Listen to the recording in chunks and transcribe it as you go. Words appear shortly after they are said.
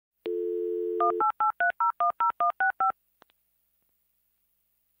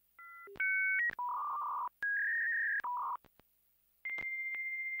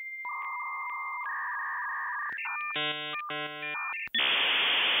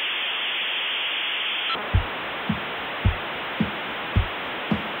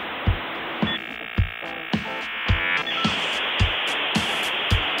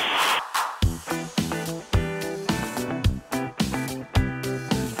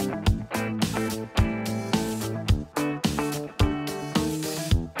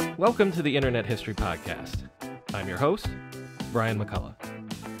Welcome to the Internet History Podcast. I'm your host, Brian McCullough.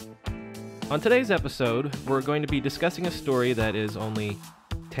 On today's episode, we're going to be discussing a story that is only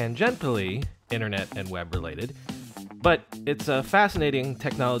tangentially internet and web related, but it's a fascinating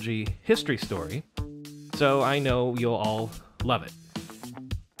technology history story, so I know you'll all love it.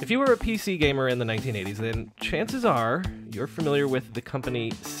 If you were a PC gamer in the 1980s, then chances are you're familiar with the company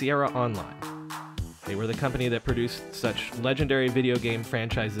Sierra Online. They were the company that produced such legendary video game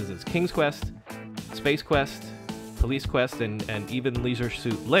franchises as King's Quest, Space Quest, Police Quest, and even Leisure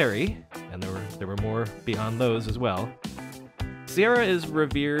Suit Larry, and there were more beyond those as well. Sierra is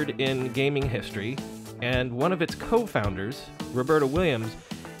revered in gaming history, and one of its co-founders, Roberta Williams,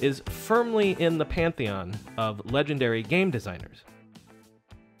 is firmly in the pantheon of legendary game designers.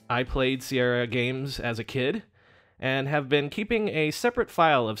 I played Sierra games as a kid, and have been keeping a separate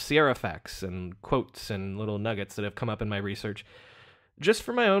file of Sierra facts and quotes and little nuggets that have come up in my research, just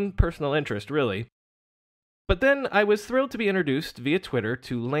for my own personal interest, really. But then I was thrilled to be introduced via Twitter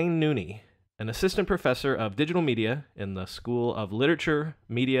to Laine Nooney, an assistant professor of digital media in the School of Literature,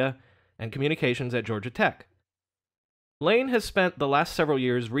 Media, and Communications at Georgia Tech. Laine has spent the last several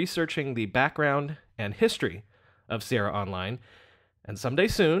years researching the background and history of Sierra Online, and someday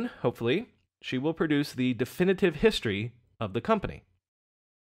soon, hopefully, she will produce the definitive history of the company.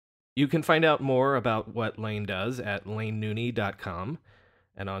 You can find out more about what Laine does at lainenooney.com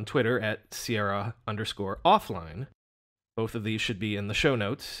and on Twitter at Sierra_offline. Both of these should be in the show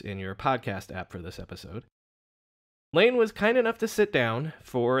notes in your podcast app for this episode. Laine was kind enough to sit down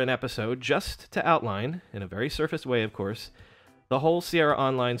for an episode just to outline, in a very surface way of course, the whole Sierra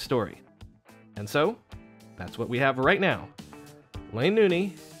Online story. And so, that's what we have right now. Laine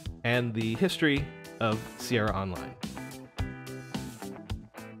Nooney and the history of Sierra Online.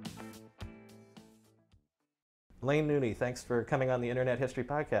 Laine Nooney, thanks for coming on the Internet History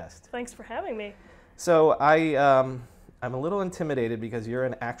Podcast. Thanks for having me. So I'm a little intimidated because you're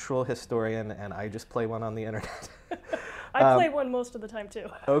an actual historian and I just play one on the internet. I play one most of the time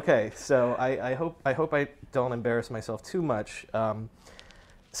too. Okay, so I hope I don't embarrass myself too much.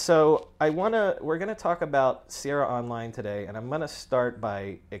 So we're gonna talk about Sierra Online today, and I'm gonna start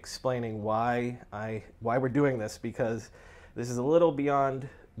by explaining why we're doing this, because this is a little beyond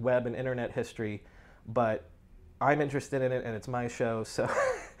web and internet history, but I'm interested in it and it's my show. So,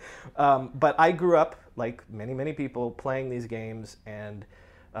 but I grew up, like many people, playing these games, and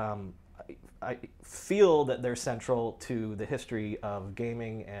I feel that they're central to the history of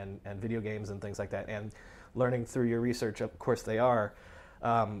gaming and video games and things like that. And learning through your research, of course, they are.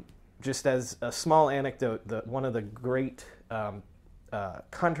 Just as a small anecdote, one of the great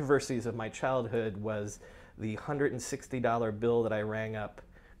controversies of my childhood was the $160 bill that I rang up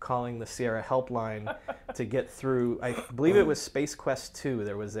calling the Sierra helpline to get through. I believe it was Space Quest 2.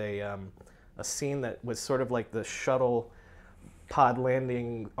 There was a scene that was sort of like the shuttle pod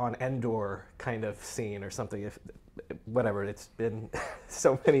landing on Endor kind of scene or something. Whatever, it's been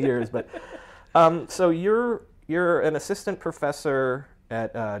so many years. But so you're an assistant professor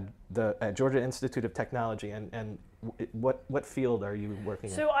at Georgia Institute of Technology, and what field are you working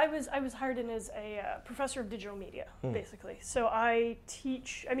in? So I was hired in as a professor of digital media, basically. So I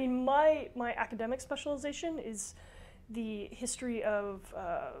teach. I mean, my academic specialization is the history of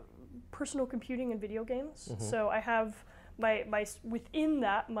personal computing and video games. Mm-hmm. So I have my within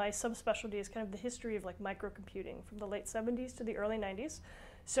that, my subspecialty is kind of the history of like microcomputing from the late 70s to the early 90s.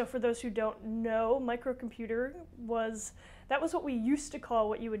 So for those who don't know, microcomputer was what we used to call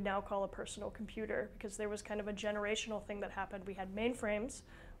what you would now call a personal computer, because there was kind of a generational thing that happened. We had mainframes,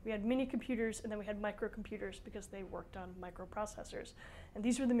 we had mini computers, and then we had microcomputers because they worked on microprocessors. And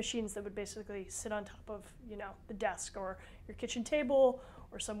these were the machines that would basically sit on top of, the desk or your kitchen table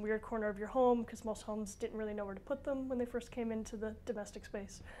or some weird corner of your home, because most homes didn't really know where to put them when they first came into the domestic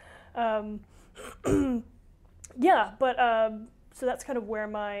space. So that's kind of where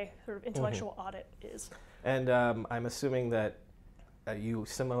my sort of intellectual audit is. And I'm assuming that you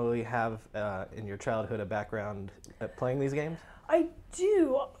similarly have, in your childhood, a background at playing these games? I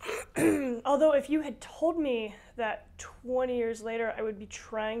do. Although if you had told me that 20 years later I would be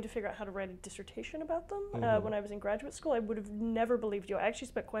trying to figure out how to write a dissertation about them when I was in graduate school, I would have never believed you. I actually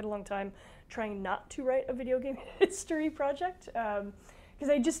spent quite a long time trying not to write a video game history project, because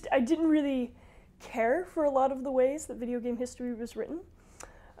I didn't really care for a lot of the ways that video game history was written.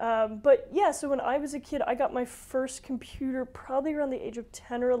 But yeah, so when I was a kid, I got my first computer probably around the age of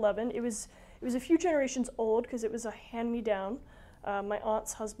 10 or 11. It was a few generations old because it was a hand-me-down. My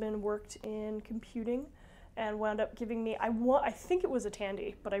aunt's husband worked in computing, and wound up giving me, I think it was a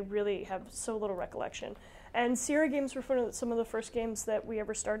Tandy, but I really have so little recollection. And Sierra games were some of the first games that we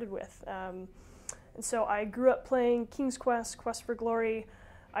ever started with. And so I grew up playing King's Quest, Quest for Glory.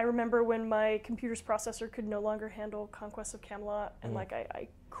 I remember when my computer's processor could no longer handle Conquest of Camelot, and like I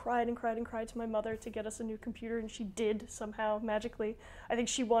cried and cried and cried to my mother to get us a new computer, and she did somehow, magically. I think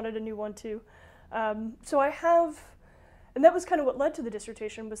she wanted a new one too. So I have, and that was kind of what led to the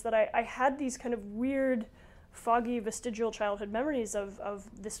dissertation, was that I had these kind of weird, foggy, vestigial childhood memories of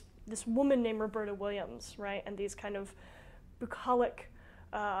this woman named Roberta Williams, right? And these kind of bucolic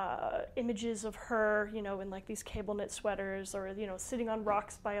images of her, you know, in like these cable knit sweaters, or, you know, sitting on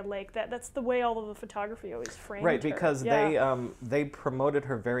rocks by a lake. That's the way all of the photography always framed Right, her. because they promoted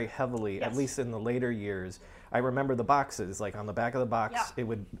her very heavily, Yes. at least in the later years. I remember the boxes, like on the back of the box,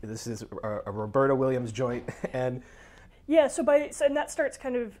 this is a Roberta Williams joint, and yeah, and that starts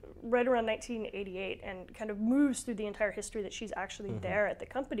kind of right around 1988 and kind of moves through the entire history that she's actually there at the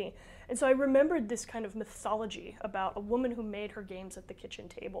company. And so I remembered this kind of mythology about a woman who made her games at the kitchen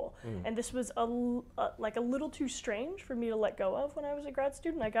table. And this was like a little too strange for me to let go of when I was a grad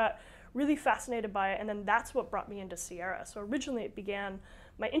student. I got really fascinated by it, and then that's what brought me into Sierra. So originally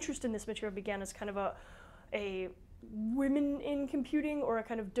my interest in this material began as kind of a women in computing, or a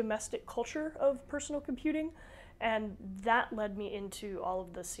kind of domestic culture of personal computing. And that led me into all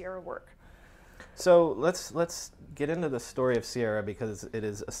of the Sierra work. so let's get into the story of Sierra, because it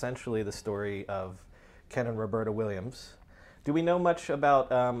is essentially the story of Ken and Roberta Williams. Do we know much about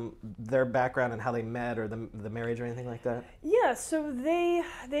their background and how they met, or the marriage, or anything like that? Yeah, so they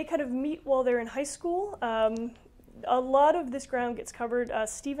kind of meet while they're in high school. A lot of this ground gets covered.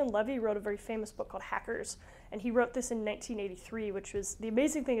 Stephen Levy wrote a very famous book called Hackers, and he wrote this in 1983, which was, the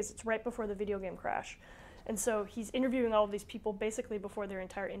amazing thing is it's right before the video game crash. And so he's interviewing all of these people basically before their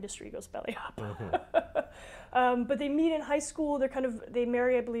entire industry goes belly up. But they meet in high school. They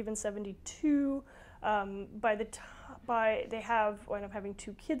marry, I believe, in 1972. They wind up having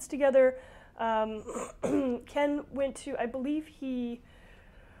 2 kids together. Ken he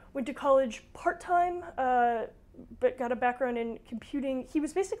went to college part-time, but got a background in computing. He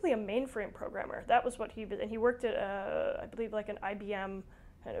was basically a mainframe programmer. That was what he was, and he worked at, I believe, like an IBM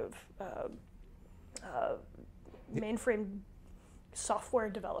kind of mainframe software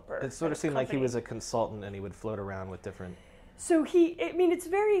developer. It sort of seemed like he was a consultant, and he would float around with different... So it's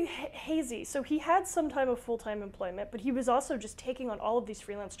very hazy. So he had some time of full-time employment, but he was also just taking on all of these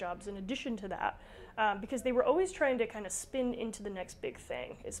freelance jobs in addition to that, because they were always trying to kind of spin into the next big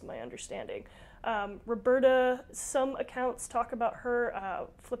thing, is my understanding. Roberta, some accounts talk about her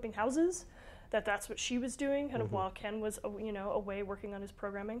flipping houses, that's what she was doing, kind of while Ken was, away working on his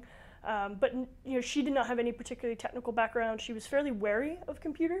programming. But she did not have any particularly technical background. She was fairly wary of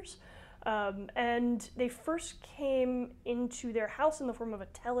computers. And they first came into their house in the form of a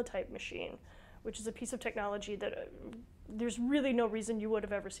teletype machine, which is a piece of technology that there's really no reason you would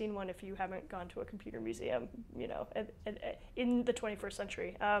have ever seen one if you haven't gone to a computer museum, in the 21st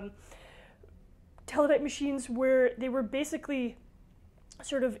century. Teletype machines they were basically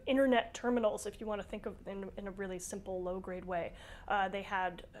sort of internet terminals, if you want to think of in a really simple, low-grade way. They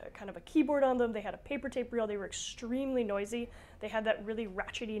had kind of a keyboard on them. They had a paper tape reel. They were extremely noisy. They had that really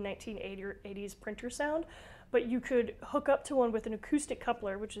ratchety 1980s printer sound. But you could hook up to one with an acoustic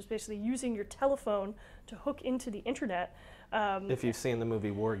coupler, which is basically using your telephone to hook into the internet. If you've seen the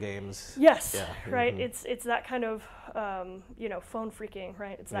movie War Games. Yes, yeah. Right. It's that kind of, phone freaking,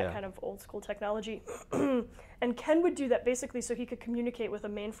 right? It's that kind of old school technology. And Ken would do that basically so he could communicate with a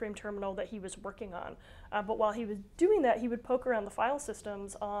mainframe terminal that he was working on. But while he was doing that, he would poke around the file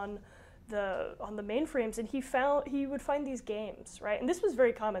systems on the mainframes, and he would find these games, right? And this was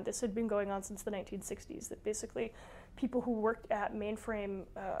very common. This had been going on since the 1960s, that basically people who worked on mainframes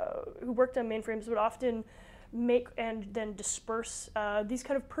would often make and then disperse these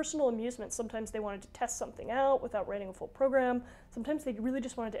kind of personal amusements. Sometimes they wanted to test something out without writing a full program. Sometimes they really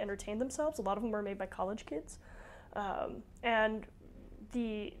just wanted to entertain themselves. A lot of them were made by college kids. And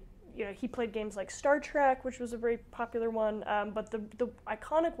he played games like Star Trek, which was a very popular one, but the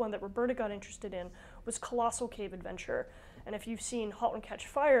iconic one that Roberta got interested in was Colossal Cave Adventure. And if you've seen *Halt and Catch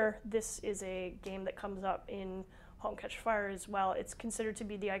Fire*, this is a game that comes up in *Halt and Catch Fire* as well. It's considered to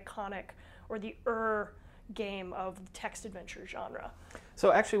be the iconic, or the game of the text adventure genre.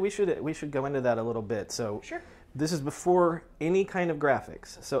 So actually, we should go into that a little bit. So sure. This is before any kind of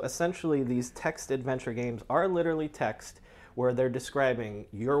graphics. So essentially, these text adventure games are literally text, where they're describing,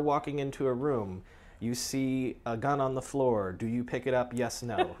 you're walking into a room, you see a gun on the floor, do you pick it up? Yes,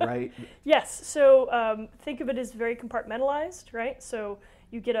 no, right? Yes, so think of it as very compartmentalized, right? So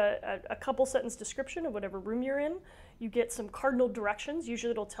You get a couple sentence description of whatever room you're in. You get some cardinal directions.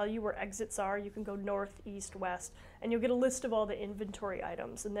 Usually it'll tell you where exits are. You can go north, east, west, and you'll get a list of all the inventory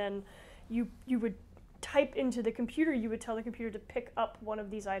items. And then you would type into the computer, you would tell the computer to pick up one of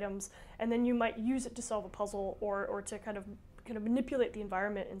these items, and then you might use it to solve a puzzle or to kind of manipulate the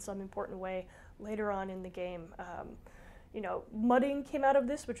environment in some important way later on in the game. Mudding came out of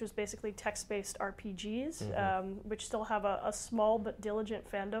this, which was basically text-based RPGs, which still have a small but diligent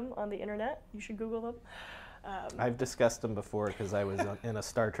fandom on the internet. You should Google them. I've discussed them before because I was in a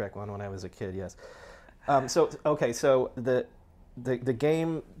Star Trek one when I was a kid, yes. So the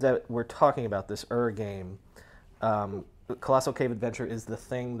game that we're talking about, this game, Colossal Cave Adventure, is the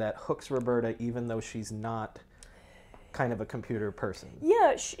thing that hooks Roberta even though she's not kind of a computer person.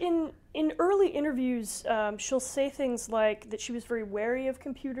 Yeah, in early interviews, she'll say things like that she was very wary of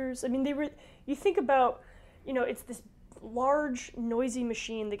computers. I mean, you think about, it's this large, noisy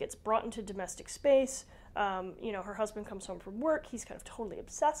machine that gets brought into domestic space. Her husband comes home from work. He's kind of totally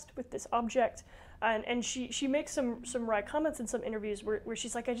obsessed with this object. And she makes some wry comments in some interviews where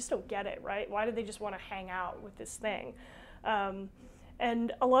she's like, I just don't get it, right? Why do they just want to hang out with this thing?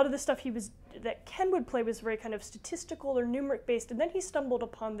 And a lot of the stuff that Ken would play was very kind of statistical or numeric based, and then he stumbled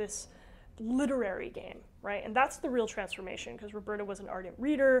upon this literary game, right? And that's the real transformation, because Roberta was an ardent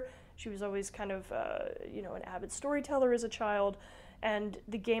reader. She was always kind of, an avid storyteller as a child. And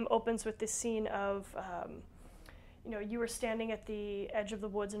the game opens with this scene of, you were standing at the edge of the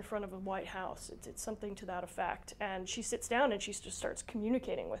woods in front of a White House. It's something to that effect. And she sits down and she just starts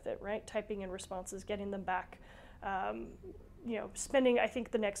communicating with it, right? Typing in responses, getting them back. Spending, I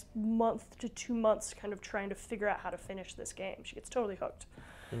think, the next month to 2 months kind of trying to figure out how to finish this game. She gets totally hooked.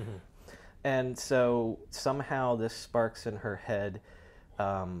 Mm-hmm. And so somehow this sparks in her head,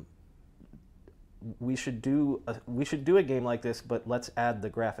 we should do a game like this, but let's add the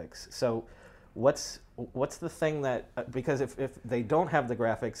graphics. So what's the thing that, because if they don't have the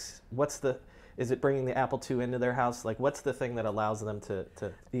graphics, is it bringing the Apple II into their house? Like, what's the thing that allows them to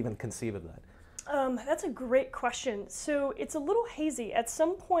even conceive of that? That's a great question. So it's a little hazy. At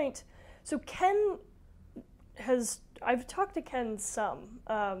some point, so I've talked to Ken some.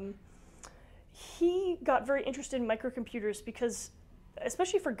 He got very interested in microcomputers because,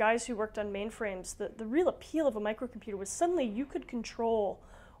 especially for guys who worked on mainframes, the real appeal of a microcomputer was suddenly you could control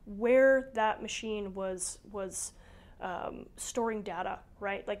where that machine was storing data,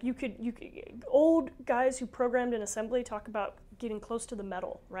 right? Like you could old guys who programmed in assembly talk about getting close to the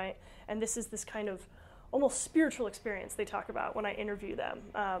metal, right? And this is this kind of almost spiritual experience they talk about when I interview them.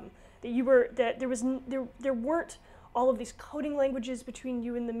 That there weren't all of these coding languages between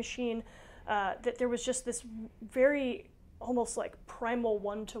you and the machine. That there was just this very almost like primal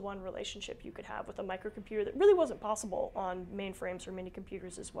one-to-one relationship you could have with a microcomputer that really wasn't possible on mainframes or mini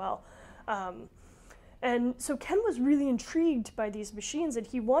computers as well. And so Ken was really intrigued by these machines, and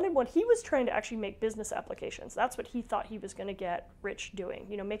he wanted one. He was trying to actually make business applications. That's what he thought he was going to get rich doing,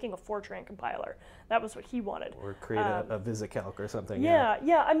 making a Fortran compiler. That was what he wanted. Or create a VisiCalc or something. Yeah.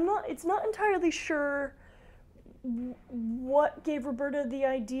 It's not entirely sure what gave Roberta the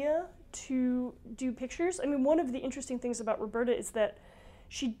idea to do pictures. I mean, one of the interesting things about Roberta is that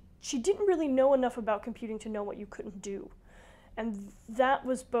she didn't really know enough about computing to know what you couldn't do. And that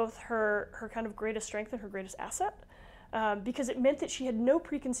was both her kind of greatest strength and her greatest asset, because it meant that she had no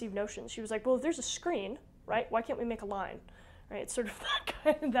preconceived notions. She was like, well, if there's a screen, right, why can't we make a line? Right? It's sort of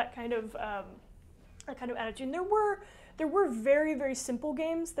that kind of attitude. And there were very, very simple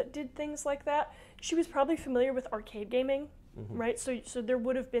games that did things like that. She was probably familiar with arcade gaming, right? So there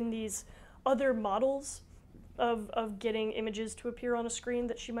would have been these other models of getting images to appear on a screen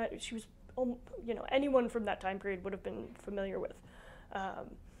that she was, anyone from that time period would have been familiar with.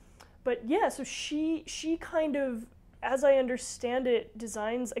 But yeah, so she kind of, as I understand it,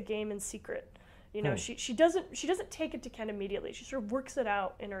 designs a game in secret. She doesn't take it to Ken immediately. She sort of works it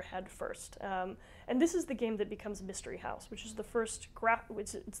out in her head first. And this is the game that becomes Mystery House, which is the first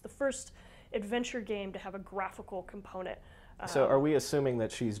it's the first adventure game to have a graphical component. So are we assuming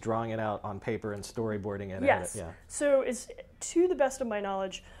that she's drawing it out on paper and storyboarding it? Yes. Yeah. So to the best of my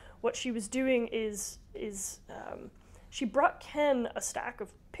knowledge, what she was doing is she brought Ken a stack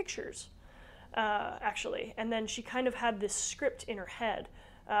of pictures, actually, and then she kind of had this script in her head,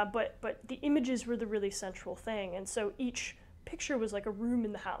 but the images were the really central thing, and so each picture was like a room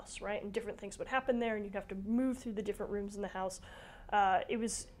in the house, right? And different things would happen there, and you'd have to move through the different rooms in the house.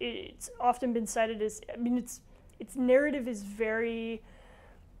 It's often been cited as, its narrative is very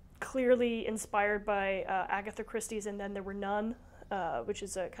clearly inspired by Agatha Christie's And Then There Were None. which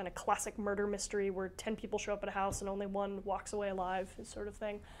is a kind of classic murder mystery where 10 people show up at a house and only one walks away alive, this sort of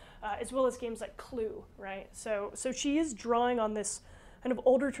thing, as well as games like Clue, right? So she is drawing on this kind of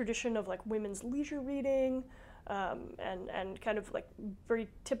older tradition of like women's leisure reading, and kind of like very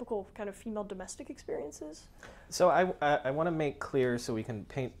typical kind of female domestic experiences. So I want to make clear so we can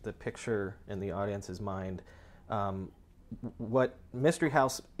paint the picture in the audience's mind what Mystery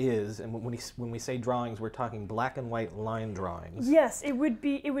House is, and when we say drawings, we're talking black and white line drawings. Yes, it would.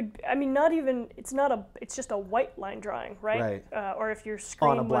 I mean, not even. It's just a white line drawing, right? Right. Or if your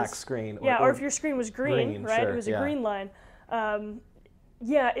screen on a was, black screen. Or if your screen was green, right? Sure, It was a green line.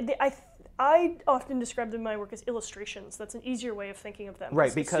 I often describe them in my work as illustrations. That's an easier way of thinking of them.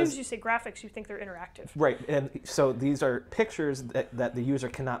 Right, because as soon as you say graphics, you think they're interactive. Right, and so these are pictures that the user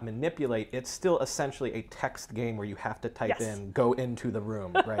cannot manipulate. It's still essentially a text game where you have to type in, go into the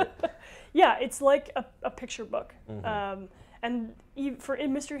room, right? Yeah, it's like a picture book. Mm-hmm. And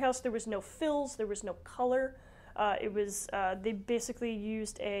in Mystery House, there was no fills, there was no color. They basically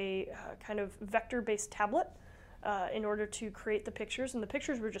used a kind of vector-based tablet in order to create the pictures, and the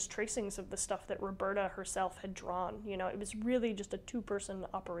pictures were just tracings of the stuff that Roberta herself had drawn. You know, it was really just a two-person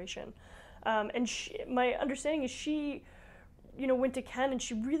operation. And my understanding is she, went to Ken and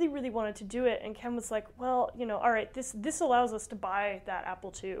she really, really wanted to do it, and Ken was like, well, all right, this allows us to buy that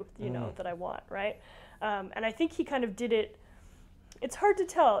Apple II, that I want, right? And I think he kind of did it. It's hard to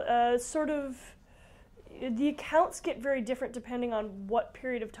tell. The accounts get very different depending on what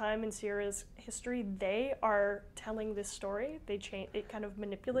period of time in Sierra's history they are telling this story. It kind of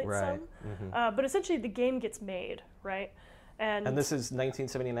manipulates some. Mm-hmm. But essentially the game gets made, right? And this is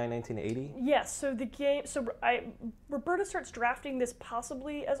 1979, 1980? Yes, so the game, Roberta starts drafting this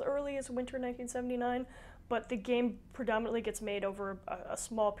possibly as early as winter 1979, but the game predominantly gets made over a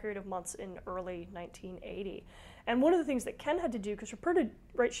small period of months in early 1980. And one of the things that Ken had to do, because Roberta,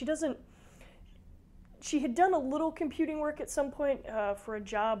 right, she had done a little computing work at some point for a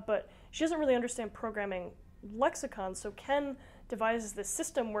job, but she doesn't really understand programming lexicon, so Ken devises this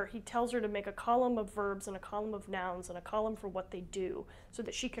system where he tells her to make a column of verbs and a column of nouns and a column for what they do, so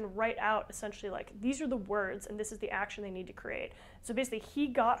that she can write out essentially like, these are the words and this is the action they need to create. So basically he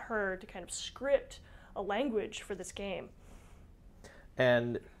got her to kind of script a language for this game.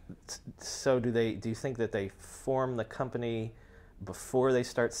 And so do you think that they form the company before they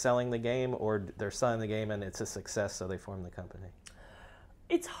start selling the game, or they're selling the game and it's a success, so they form the company?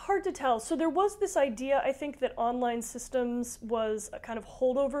 It's hard to tell. So there was this idea, I think, that online systems was a kind of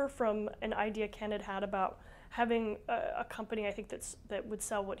holdover from an idea Ken had about having a company, I think, that would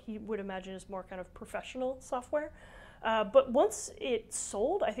sell what he would imagine as more kind of professional software. But once it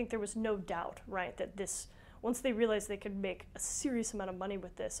sold, I think there was no doubt, right, that once they realized they could make a serious amount of money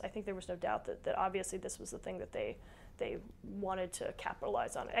with this, I think there was no doubt that obviously this was the thing that they wanted to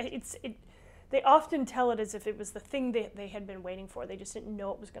capitalize on. They often tell it as if it was the thing they had been waiting for. They just didn't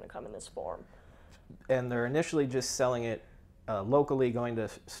know it was going to come in this form. And they're initially just selling it locally, going to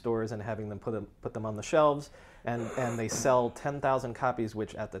stores and having them put them on the shelves, and they sell 10,000 copies,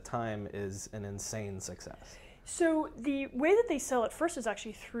 which at the time is an insane success. So the way that they sell it first is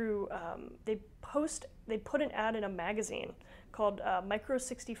actually through they put an ad in a magazine called Micro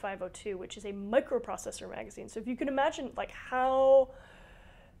 6502, which is a microprocessor magazine. So if you can imagine like how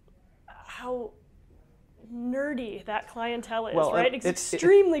nerdy that clientele is, right? It's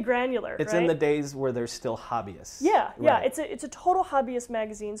extremely granular. It's right? in the days where there's still hobbyists. Yeah, right. It's a total hobbyist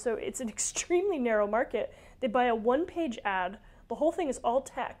magazine, so it's an extremely narrow market. They buy a one-page ad. The whole thing is all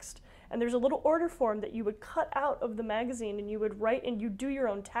text, and there's a little order form that you would cut out of the magazine, and you would write, and you do your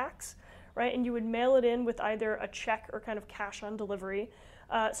own tax, right? And you would mail it in with either a check or kind of cash on delivery.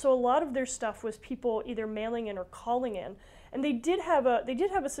 So a lot of their stuff was people either mailing in or calling in. And they did have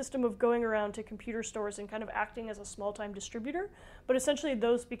a system of going around to computer stores and kind of acting as a small-time distributor, but essentially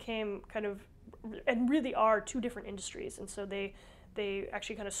those became kind of, and really are, two different industries. And so they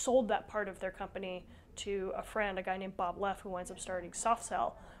actually kind of sold that part of their company to a friend, a guy named Bob Leff, who winds up starting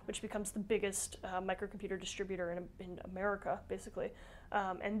SoftCell, which becomes the biggest microcomputer distributor in America, basically.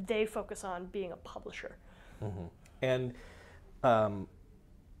 And they focus on being a publisher. Mm-hmm. And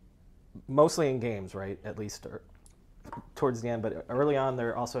mostly in games, right? At least towards the end, but early on,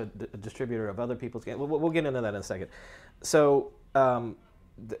 they're also a distributor of other people's games. We'll get into that in a second. So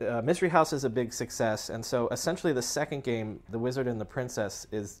Mystery House is a big success, and so essentially the second game, The Wizard and the Princess,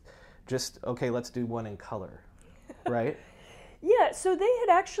 is just, okay, let's do one in color, right? Yeah, so they had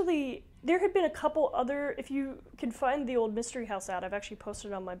actually, there had been a couple other, if you can find the old Mystery House ad, I've actually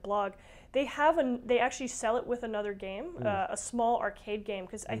posted it on my blog. They actually sell it with another game, a small arcade game,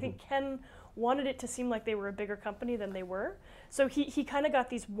 because I think Ken wanted it to seem like they were a bigger company than they were. So he kind of got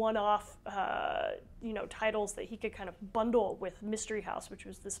these one-off, titles that he could kind of bundle with Mystery House, which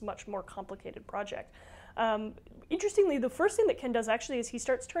was this much more complicated project. Interestingly, the first thing that Ken does actually is he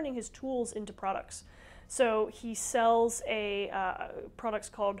starts turning his tools into products. So he sells products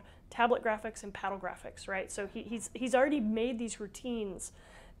called tablet graphics and paddle graphics, right? So he's already made these routines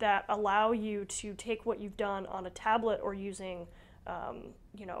that allow you to take what you've done on a tablet or using,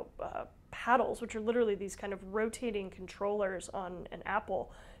 paddles, which are literally these kind of rotating controllers on an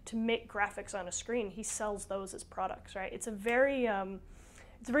Apple to make graphics on a screen. He sells those as products, right? It's a very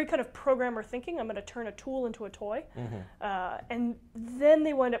kind of programmer thinking. I'm going to turn a tool into a toy, and then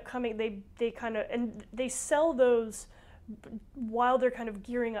they wind up coming. They sell those while they're kind of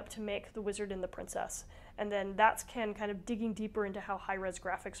gearing up to make The Wizard and the Princess. And then that's Ken kind of digging deeper into how high-res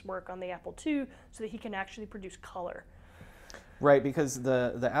graphics work on the Apple II so that he can actually produce color. Right, because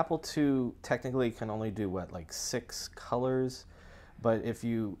the Apple II technically can only do, what, like 6 colors? But if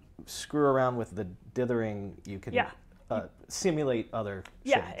you screw around with the dithering, you can simulate other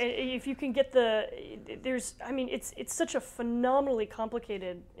shades. Yeah, if you can get it's such a phenomenally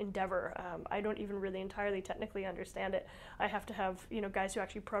complicated endeavor. I don't even really entirely technically understand it. I have to have guys who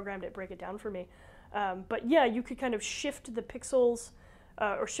actually programmed it break it down for me. But yeah, you could kind of shift the pixels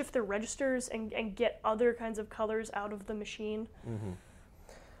or shift the registers and get other kinds of colors out of the machine. Mm-hmm.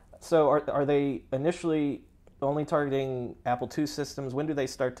 So are they initially only targeting Apple II systems? When do they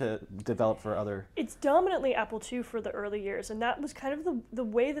start to develop for other? It's dominantly Apple II for the early years, and that was kind of the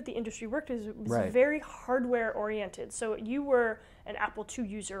way that the industry worked. It was very hardware oriented. So you were an Apple II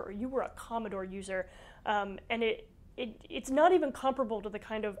user or you were a Commodore user, and it's not even comparable to the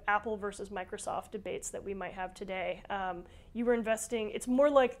kind of Apple versus Microsoft debates that we might have today. You were investing. It's more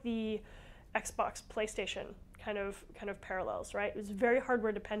like the Xbox, PlayStation kind of parallels, right? It was very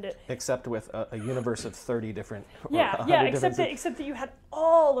hardware dependent. Except with a universe of 30 different. Except that you had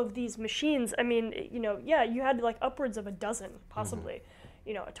all of these machines. I mean, you had like upwards of a dozen possibly.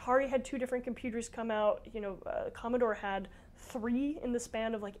 Mm-hmm. Atari had 2 different computers come out. Commodore had 3 in the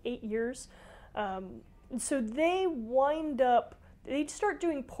span of like 8 years. So they'd start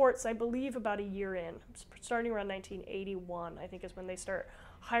doing ports, I believe, about a year in, starting around 1981, I think is when they start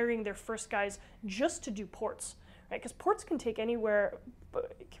hiring their first guys just to do ports, right? Because ports can take anywhere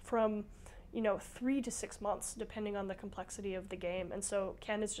from 3 to 6 months, depending on the complexity of the game. And so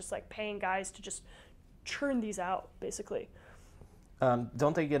Ken is just like paying guys to just churn these out, basically.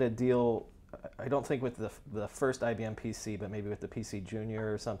 Don't they get a deal? I don't think with the first IBM PC, but maybe with the PC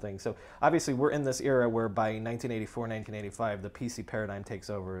Junior or something. So obviously we're in this era where by 1984, 1985, the PC paradigm takes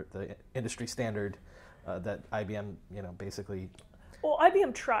over the industry standard that IBM, basically. Well,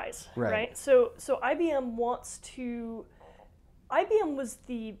 IBM tries, right? So IBM wants to. IBM was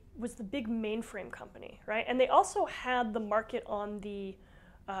the big mainframe company, right? And they also had the market on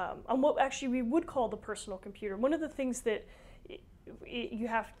on what actually we would call the personal computer. One of the things that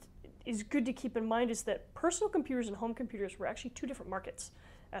is good to keep in mind is that personal computers and home computers were actually 2 different markets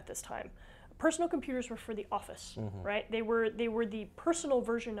at this time. Personal computers were for the office, right? They were the personal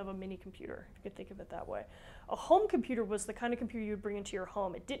version of a mini computer, if you could think of it that way. A home computer was the kind of computer you would bring into your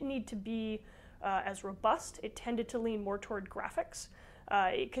home. It didn't need to be as robust. It tended to lean more toward graphics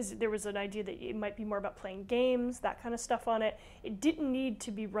because there was an idea that it might be more about playing games, that kind of stuff on it. It didn't need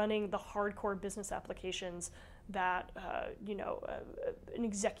to be running the hardcore business applications that an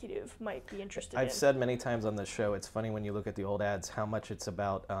executive might be interested in. I've said many times on this show, it's funny when you look at the old ads how much it's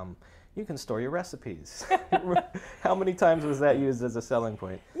about you can store your recipes. How many times was that used as a selling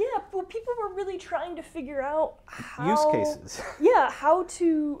point? Yeah, well, people were really trying to figure out how... Use cases. Yeah, how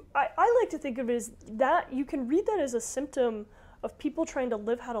to... I like to think of it as that, you can read that as a symptom of people trying to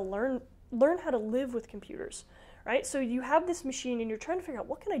learn how to live with computers, right? So you have this machine and you're trying to figure out,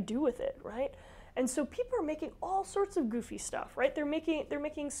 what can I do with it, right? And so people are making all sorts of goofy stuff, right? They're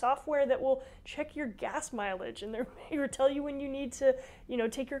making software that will check your gas mileage, and they'll tell you when you need to,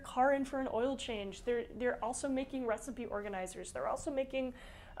 take your car in for an oil change. They're also making recipe organizers. They're also making,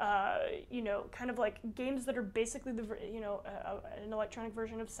 kind of like games that are basically an electronic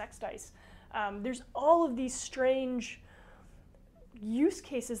version of sex dice. There's all of these strange use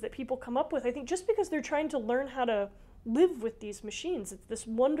cases that people come up with, I think, just because they're trying to learn how to live with these machines. It's this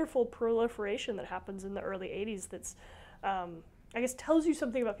wonderful proliferation that happens in the early 80s that's, I guess, tells you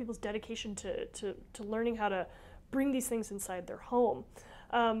something about people's dedication to learning how to bring these things inside their home.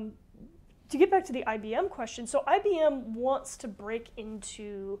 To get back to the IBM question, so IBM wants to break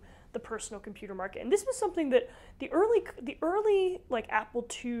into the personal computer market. And this was something that the early like Apple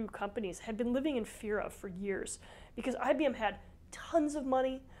II companies had been living in fear of for years, because IBM had tons of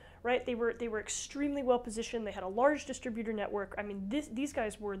money, right? They were extremely well positioned. They had a large distributor network. I mean, these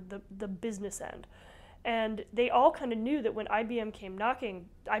guys were the business end. And they all kind of knew that when IBM came knocking,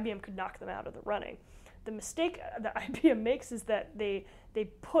 IBM could knock them out of the running. The mistake that IBM makes is that they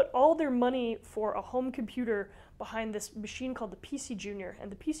put all their money for a home computer behind this machine called the PC Junior,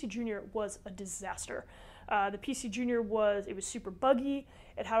 and the PC Junior was a disaster. The PC Junior was super buggy.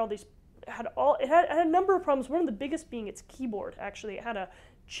 It had a number of problems. One of the biggest being its keyboard. Actually, it had a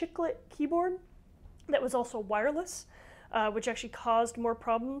chiclet keyboard that was also wireless, which actually caused more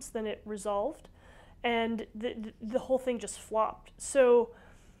problems than it resolved, and the whole thing just flopped. So,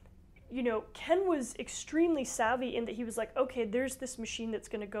 you know, Ken was extremely savvy in that he was like, okay, there's this machine that's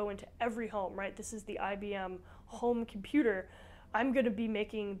going to go into every home, right? This is the IBM home computer. I'm going to be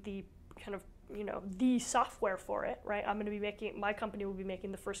making the kind of, you know, the software for it, right? My company will be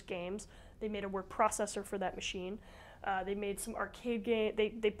making the first games. They made a word processor for that machine. They made some arcade game.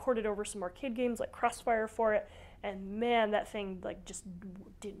 They ported over some arcade games like Crossfire for it, and man, that thing like just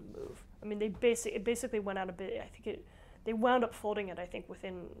didn't move. I mean, it basically went out of bit. They wound up folding it, I think,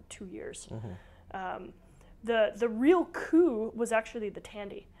 within 2 years. Mm-hmm. The real coup was actually the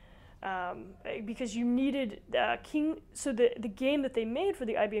Tandy, because you needed King. So the game that they made for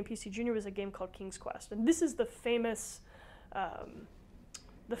the IBM PC Junior was a game called King's Quest, and this is the famous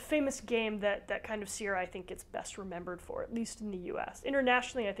game that kind of Sierra, I think, gets best remembered for, at least in the U.S.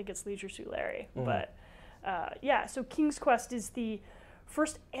 Internationally, I think it's Leisure Suit Larry. Mm-hmm. But so King's Quest is the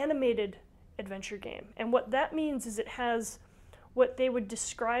first animated adventure game, and what that means is it has what they would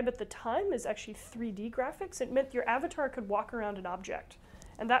describe at the time as actually 3D graphics. It meant your avatar could walk around an object,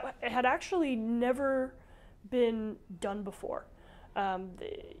 and that had actually never been done before.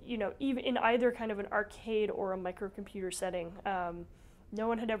 You know, even in either kind of an arcade or a microcomputer setting, no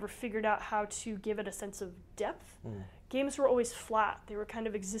one had ever figured out how to give it a sense of depth. Games were always flat. They were kind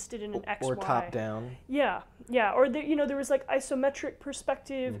of existed in an X, or Y. top down. Yeah. Or there was like isometric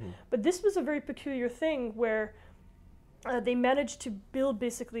perspective, mm-hmm. but this was a very peculiar thing where they managed to build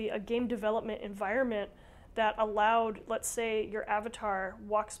basically a game development environment that allowed, let's say, your avatar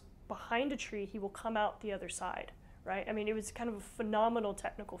walks behind a tree, he will come out the other side, right? I mean, it was kind of a phenomenal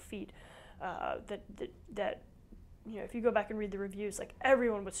technical feat that you know, if you go back and read the reviews, like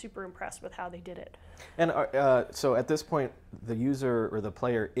everyone was super impressed with how they did it. And so at this point, the user or the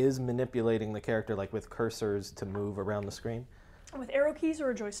player is manipulating the character, like with cursors to move around the screen? With arrow keys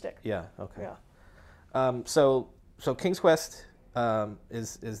or a joystick. Yeah, okay. Yeah. So King's Quest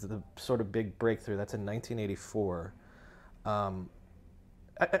is the sort of big breakthrough. That's in 1984.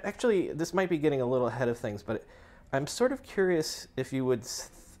 Actually, this might be getting a little ahead of things, but I'm sort of curious if you would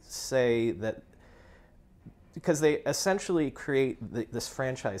say that, because they essentially create this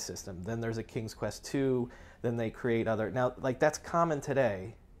franchise system. Then there's a King's Quest 2, then they create other. Now, like, that's common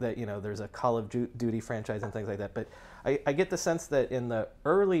today, that, you know, there's a Call of Duty franchise and things like that. But I get the sense that in the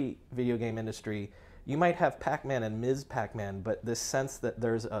early video game industry, you might have Pac-Man and Ms. Pac-Man, but this sense that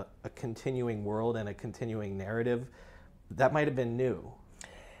there's a continuing world and a continuing narrative, that might have been new.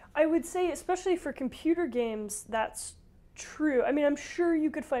 I would say, especially for computer games, that's true. I mean, I'm sure you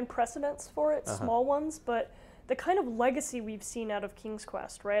could find precedents for it, small ones, but the kind of legacy we've seen out of King's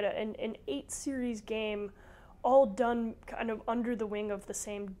Quest, right? An 8-series game, all done kind of under the wing of the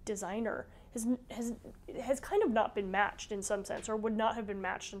same designer, has kind of not been matched in some sense, or would not have been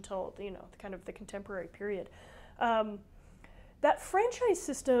matched until, you know, kind of the contemporary period. That franchise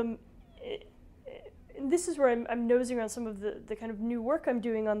system, and this is where I'm nosing around some of the kind of new work I'm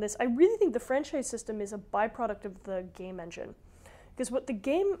doing on this. I really think the franchise system is a byproduct of the game engine. Because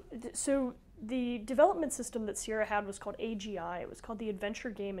the development system that Sierra had was called AGI. It was called the Adventure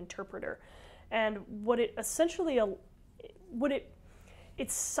Game Interpreter. And what it essentially,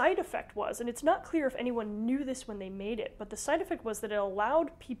 its side effect was, and it's not clear if anyone knew this when they made it, but the side effect was that it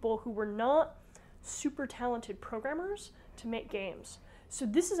allowed people who were not super talented programmers to make games. So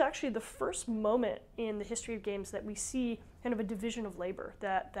this is actually the first moment in the history of games that we see kind of a division of labor,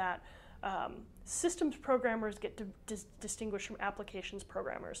 that systems programmers get distinguished from applications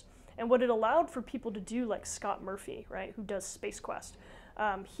programmers. And what it allowed for people to do, like Scott Murphy, right, who does Space Quest,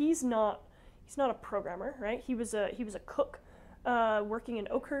 he's not a programmer, right? He was a cook working in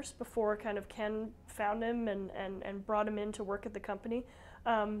Oakhurst before kind of Ken found him and brought him in to work at the company.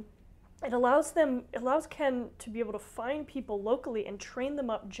 It allows Ken to be able to find people locally and train them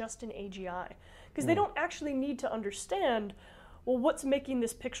up just in AGI, because they don't actually need to understand well, what's making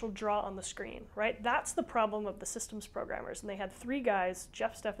this pixel draw on the screen, right? That's the problem of the systems programmers. And they had 3 guys,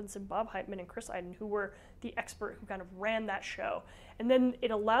 Jeff Stephenson, Bob Heitman, and Chris Iden, who were the expert who kind of ran that show. And then it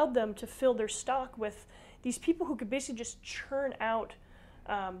allowed them to fill their stock with these people who could basically just churn out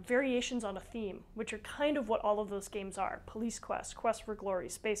variations on a theme, which are kind of what all of those games are. Police Quest, Quest for Glory,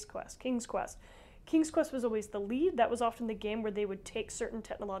 Space Quest, King's Quest. King's Quest was always the lead. That was often the game where they would take certain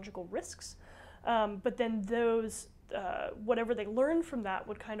technological risks. But then those, whatever they learned from that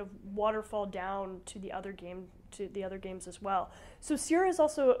would kind of waterfall down to the other games as well. So Sierra is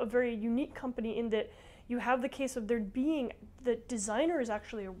also a very unique company in that you have the case of there being, the designer is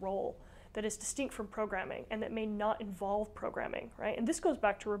actually a role that is distinct from programming and that may not involve programming, right? And this goes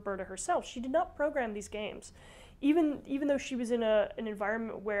back to Roberta herself. She did not program these games. Even though she was in an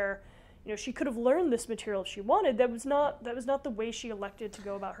environment where she could have learned this material if she wanted, that was not the way she elected to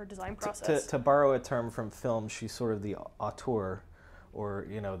go about her design process. To borrow a term from film, she's sort of the auteur, or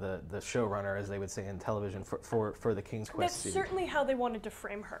the showrunner, as they would say in television, for the King's Quest series. That's certainly how they wanted to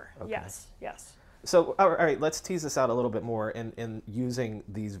frame her. Okay. Yes. So, all right, let's tease this out a little bit more in using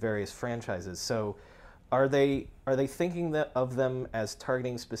these various franchises. So, are they thinking of them as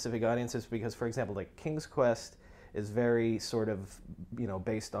targeting specific audiences? Because, for example, like King's Quest is very sort of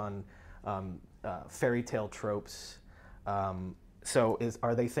based on fairy tale tropes. So,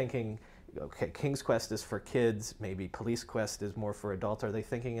 are they thinking, okay, King's Quest is for kids, maybe Police Quest is more for adults? Are they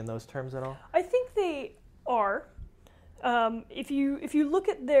thinking in those terms at all? I think they are. If you look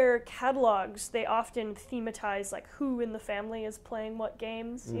at their catalogs, they often thematize like who in the family is playing what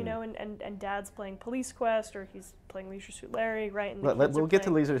games, and Dad's playing Police Quest or he's playing Leisure Suit Larry, right? And we'll get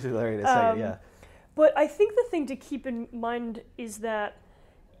to Leisure Suit Larry in a second, yeah. But I think the thing to keep in mind is that,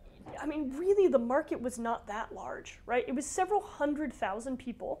 really the market was not that large, right? It was several 100,000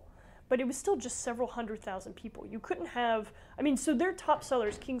 people, but it was still just several 100,000 people. You couldn't have, so their top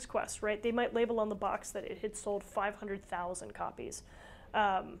sellers, King's Quest, right? They might label on the box that it had sold 500,000 copies,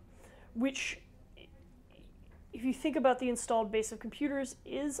 which, if you think about the installed base of computers,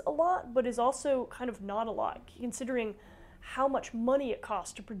 is a lot, but is also kind of not a lot, considering how much money it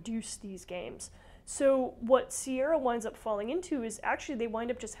costs to produce these games. So what Sierra winds up falling into is actually they wind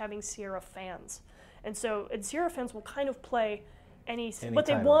up just having Sierra fans. And Sierra fans will kind of play any what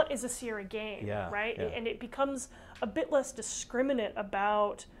title they want is a Sierra game, right? Yeah. And it becomes a bit less discriminate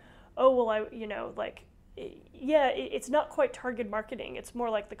about, it's not quite target marketing. It's more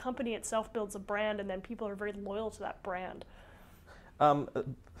like the company itself builds a brand, and then people are very loyal to that brand. I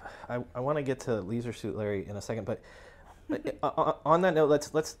want to get to Leisure Suit Larry in a second, but on that note,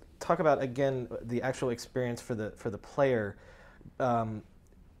 let's talk about again the actual experience for the player.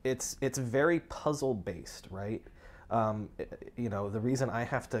 It's very puzzle based, right? The reason I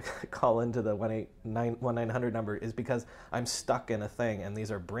have to call into the 1-900 number is because I'm stuck in a thing, and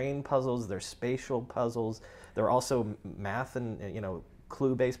these are brain puzzles, they're spatial puzzles, they're also math and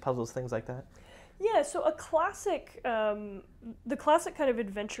clue-based puzzles, things like that. Yeah, so the classic kind of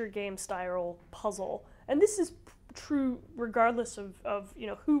adventure game style puzzle, and this is true regardless of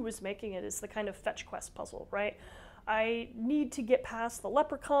who was making it, is the kind of fetch quest puzzle, right? I need to get past the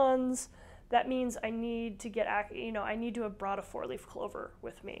leprechauns. That means I need to I need to have brought a 4-leaf clover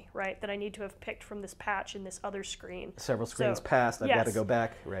with me, right? That I need to have picked from this patch in this other screen. Several screens passed, I've got to go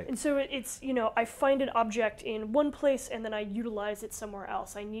back, right? And so it's, I find an object in one place and then I utilize it somewhere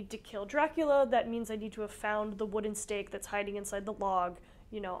else. I need to kill Dracula. That means I need to have found the wooden stake that's hiding inside the log,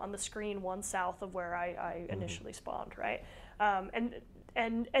 on the screen one south of where I initially spawned, right?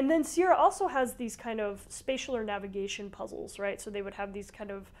 And then Sierra also has these kind of spatial or navigation puzzles, right? So they would have these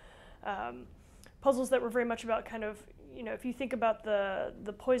kind of puzzles that were very much about kind of, if you think about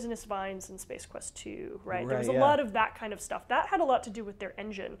the poisonous vines in Space Quest 2, right? There was a lot of that kind of stuff. That had a lot to do with their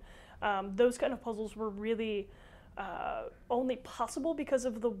engine. Those kind of puzzles were really only possible because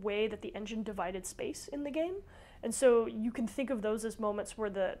of the way that the engine divided space in the game. And so you can think of those as moments where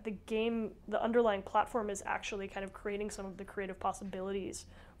the game, the underlying platform is actually kind of creating some of the creative possibilities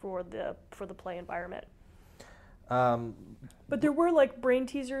for the play environment. But there were like brain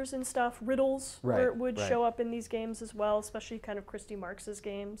teasers and stuff, riddles would show up in these games as well, especially kind of Christy Marx's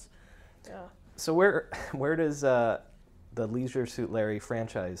games. Yeah. So where does the Leisure Suit Larry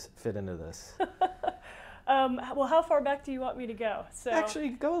franchise fit into this? Well, how far back do you want me to go? So actually,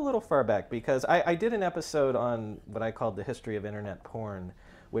 go a little far back, because I did an episode on what I called the history of internet porn,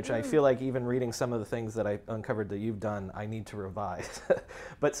 which I feel like even reading some of the things that I uncovered that you've done, I need to revise.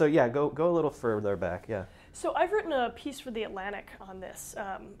 But so yeah, go a little further back, yeah. So I've written a piece for The Atlantic on this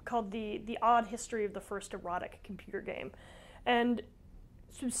called the Odd History of the First Erotic Computer Game. And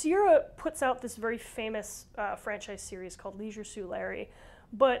So Sierra puts out this very famous franchise series called Leisure Suit Larry,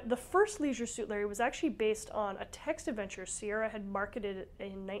 but the first Leisure Suit Larry was actually based on a text adventure Sierra had marketed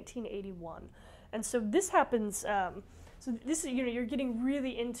in 1981, and so this happens. So this is, you're getting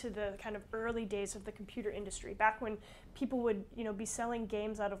really into the kind of early days of the computer industry, back when people would, be selling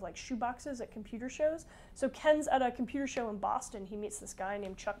games out of like shoeboxes at computer shows. So Ken's at a computer show in Boston. He meets this guy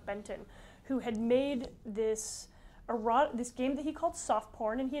named Chuck Benton, who had made this game that he called soft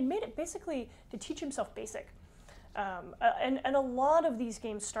porn, and he had made it basically to teach himself BASIC. And a lot of these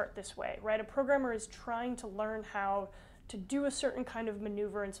games start this way, right? A programmer is trying to learn how to do a certain kind of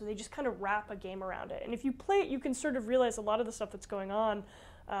maneuver, and so they just kind of wrap a game around it. And if you play it, you can sort of realize a lot of the stuff that's going on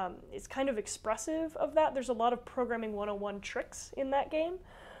is kind of expressive of that. There's a lot of programming 101 tricks in that game.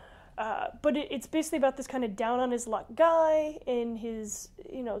 But it's basically about this kind of down-on-his-luck guy in his,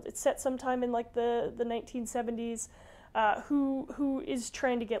 it's set sometime in like the 1970s, who is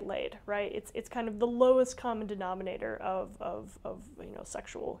trying to get laid, right? It's kind of the lowest common denominator of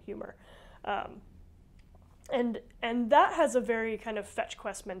sexual humor. And that has a very kind of fetch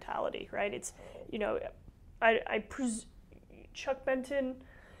quest mentality, right? It's, Chuck Benton,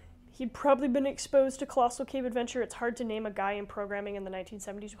 he'd probably been exposed to Colossal Cave Adventure. It's hard to name a guy in programming in the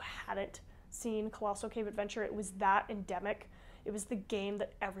 1970s who hadn't seen Colossal Cave Adventure. It was that endemic. It was the game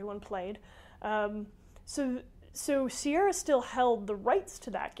that everyone played. So Sierra still held the rights to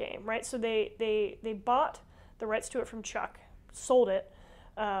that game, right? So they bought the rights to it from Chuck, sold it.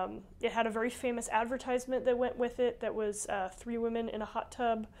 It had a very famous advertisement that went with it that was 3 women in a hot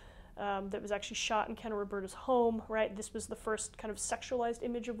tub that was actually shot in Ken and Roberta's home, right? This was the first kind of sexualized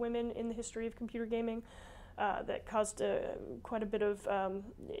image of women in the history of computer gaming that caused quite a bit of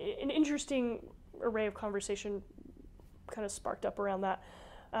an interesting array of conversation kind of sparked up around that.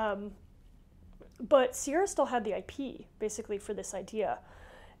 But Sierra still had the IP, basically, for this idea.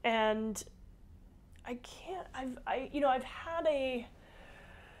 And I've had a...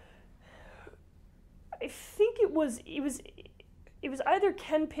 I think it was either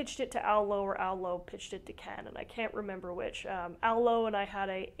Ken pitched it to Al Lowe or Al Lowe pitched it to Ken, and I can't remember which. Al Lowe and I had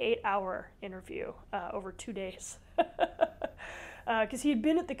a 8-hour interview over 2 days because he had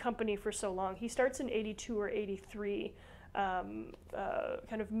been at the company for so long. He starts in 82 or 83, kind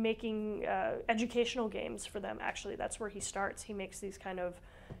of making educational games for them. Actually, that's where he starts. He makes these kind of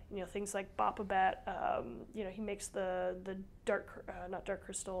things like Bop-A-Bet. He makes the not Dark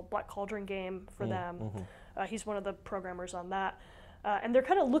Crystal, Black Cauldron game for them. Mm-hmm. He's one of the programmers on that. And they're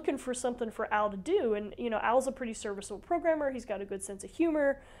kind of looking for something for Al to do. And, Al's a pretty serviceable programmer. He's got a good sense of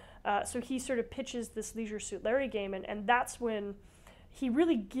humor. So he sort of pitches this Leisure Suit Larry game. And that's when he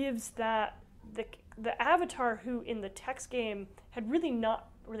really gives that, the avatar who in the text game had really not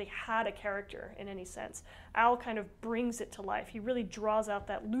really had a character in any sense. Al kind of brings it to life. He really draws out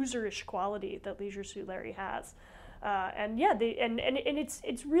that loserish quality that Leisure Suit Larry has.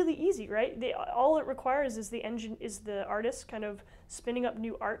 It's really easy, right? All it requires is the artist kind of spinning up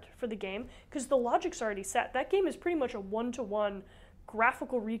new art for the game, because the logic's already set. That game is pretty much a one-to-one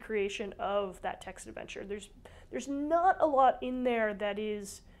graphical recreation of that text adventure. There's not a lot in there that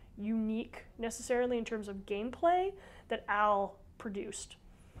is unique necessarily in terms of gameplay that Al produced.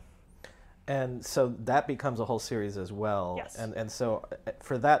 And so that becomes a whole series as well. Yes. And so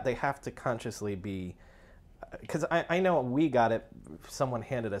for that, they have to consciously be... Because I know we got it, someone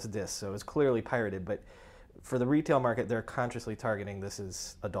handed us discs, so it was clearly pirated, but for the retail market, they're consciously targeting this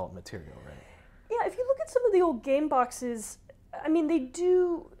as adult material, right? Yeah, if you look at some of the old game boxes, I mean, they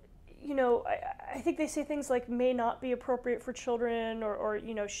do, I think they say things like may not be appropriate for children, or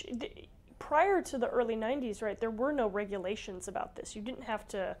prior to the early 90s, right, there were no regulations about this. You didn't have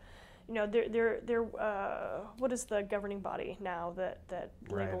to... what is the governing body now that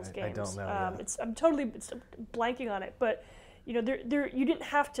labels games? I don't know. Yeah. I'm blanking on it, but you didn't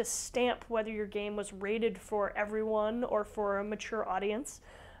have to stamp whether your game was rated for everyone or for a mature audience.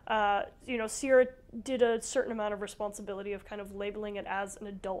 Sierra did a certain amount of responsibility of kind of labeling it as an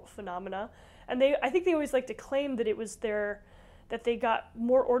adult phenomena, and I think they always like to claim that it was that they got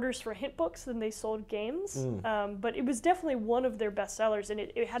more orders for hint books than they sold games. But it was definitely one of their best sellers, and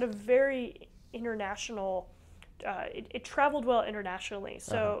it had a very international, it traveled well internationally.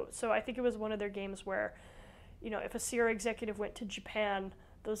 So I think it was one of their games where, if a Sierra executive went to Japan,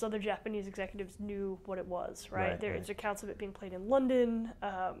 those other Japanese executives knew what it was, right? There's accounts of it being played in London,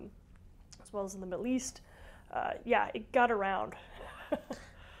 as well as in the Middle East. It got around.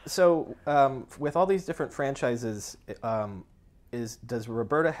 So with all these different franchises, does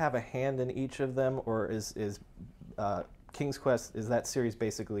Roberta have a hand in each of them, or is King's Quest, is that series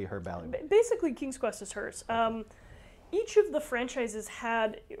basically her bailiwick? Basically, King's Quest is hers. each of the franchises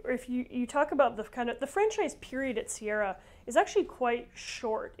had, or if you talk about the franchise period at Sierra is actually quite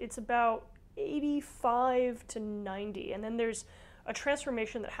short. It's about 85 to 90, and then there's a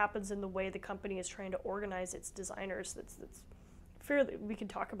transformation that happens in the way the company is trying to organize its designers. That's fairly, we can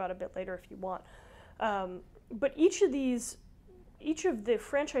talk about a bit later if you want. But each of the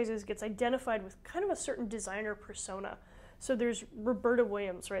franchises gets identified with kind of a certain designer persona. So there's Roberta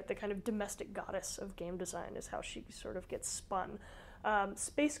Williams, right? The kind of domestic goddess of game design is how she sort of gets spun.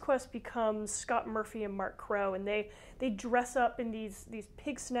 Space Quest becomes Scott Murphy and Mark Crow, and they dress up in these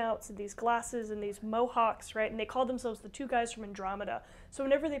pig snouts and these glasses and these mohawks, right? And they call themselves the two guys from Andromeda. So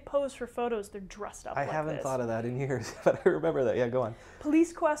whenever they pose for photos, they're dressed up like this. I haven't thought of that in years, but I remember that. Yeah, go on.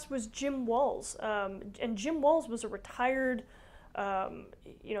 Police Quest was Jim Walls, and Jim Walls was a retired,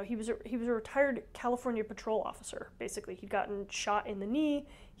 he was a retired California patrol officer. Basically, he'd gotten shot in the knee.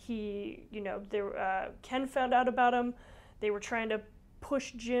 Ken found out about him. They were trying to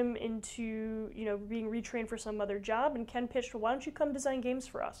push Jim into, being retrained for some other job, and Ken pitched, well, why don't you come design games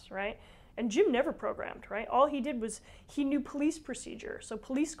for us, right? And Jim never programmed, right? All he did was he knew police procedure. So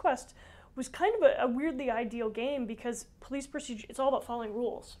Police Quest was kind of a weirdly ideal game because police procedure, it's all about following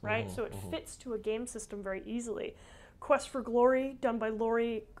rules, right? So it fits to a game system very easily. Quest for Glory, done by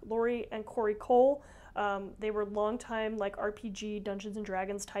Lori and Corey Cole. They were longtime RPG Dungeons and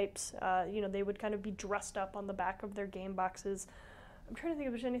Dragons types. They would kind of be dressed up on the back of their game boxes. I'm trying to think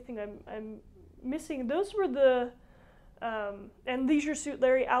if there's anything I'm missing. Those were the and Leisure Suit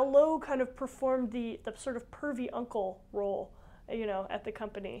Larry. Al Lowe kind of performed the sort of pervy uncle role, at the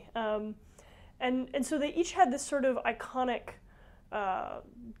company. And so they each had this sort of iconic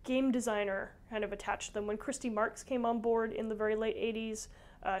game designer kind of attached to them. When Christy Marks came on board in the very late 80s,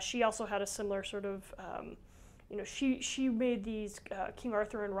 she also had a similar sort of, she made these King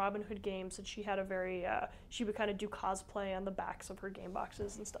Arthur and Robin Hood games, and she had a very, she would kind of do cosplay on the backs of her game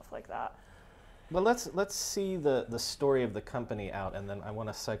boxes and stuff like that. Well, let's see the story of the company out, and then I want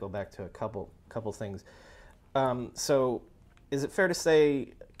to cycle back to a couple things. So is it fair to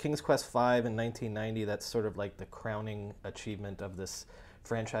say King's Quest V in 1990, that's sort of like the crowning achievement of this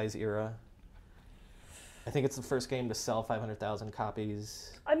franchise era? I think it's the first game to sell 500,000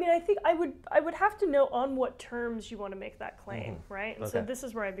 copies. I mean, I think I would have to know on what terms you want to make that claim, right? And so this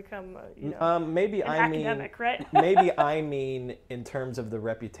is where I become, academic, right? Maybe I mean in terms of the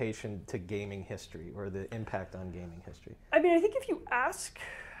reputation to gaming history or the impact on gaming history. I mean, I think if you ask,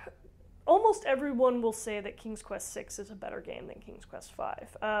 almost everyone will say that King's Quest VI is a better game than King's Quest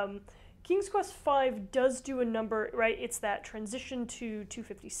V. King's Quest V does do a number, right? It's that transition to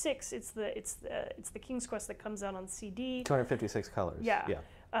 256. It's the King's Quest that comes out on CD. 256 colors. Yeah.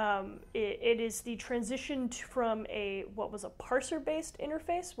 It is the transition from what was a parser-based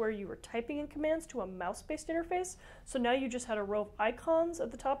interface where you were typing in commands to a mouse-based interface. So now you just had a row of icons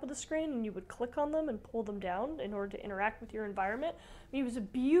at the top of the screen, and you would click on them and pull them down in order to interact with your environment. I mean, it was a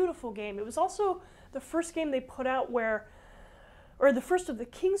beautiful game. It was also the first game they put out or the first of the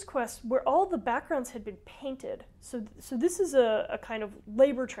King's Quest, where all the backgrounds had been painted. So this is a kind of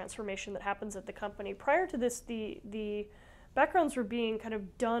labor transformation that happens at the company. Prior to this, the backgrounds were being kind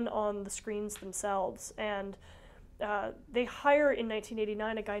of done on the screens themselves, and they hire in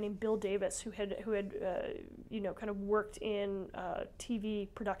 1989 a guy named Bill Davis who had kind of worked in TV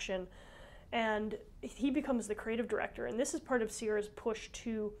production, and he becomes the creative director. And this is part of Sierra's push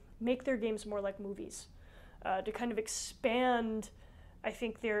to make their games more like movies. To kind of expand, I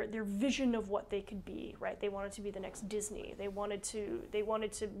think, their vision of what they could be, right? They wanted to be the next Disney. They wanted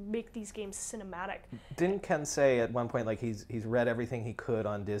to make these games cinematic. Didn't Ken say at one point, like, he's read everything he could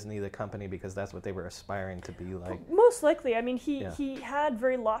on Disney, the company, because that's what they were aspiring to be like? Most likely. I mean, he had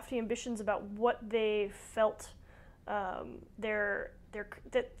very lofty ambitions about what they felt that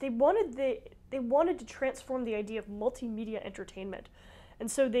they wanted to transform the idea of multimedia entertainment. And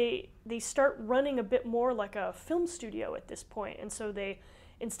so they start running a bit more like a film studio at this point. And so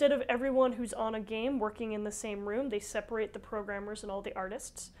instead of everyone who's on a game working in the same room, they separate the programmers and all the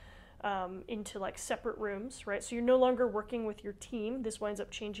artists into like separate rooms, right? So you're no longer working with your team. This winds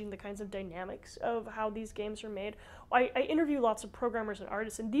up changing the kinds of dynamics of how these games are made. I interview lots of programmers and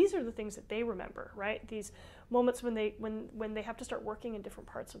artists, and these are the things that they remember, right? These moments when they have to start working in different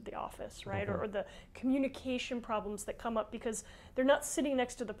parts of the office, right? Or the communication problems that come up because they're not sitting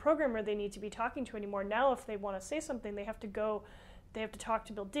next to the programmer they need to be talking to anymore. Now if they want to say something, they have to talk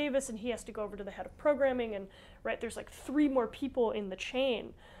to Bill Davis, and he has to go over to the head of programming, and right, there's like 3 more people in the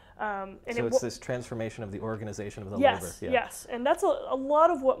chain. And so it's this transformation of the organization of the labor. Yes, yes. And that's a lot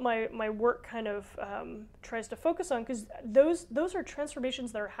of what my work kind of tries to focus on, because those are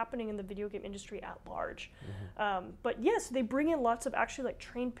transformations that are happening in the video game industry at large. But yes, they bring in lots of actually like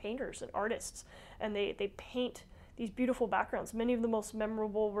trained painters and artists, and they paint these beautiful backgrounds. Many of the most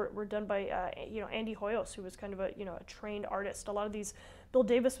memorable were done by Andy Hoyos, who was kind of a trained artist. A lot of these, Bill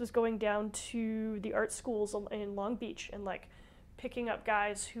Davis was going down to the art schools in Long Beach and like picking up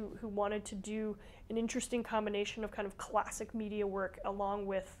guys who wanted to do an interesting combination of kind of classic media work along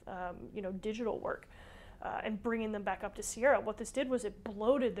with digital work, and bringing them back up to Sierra. What this did was it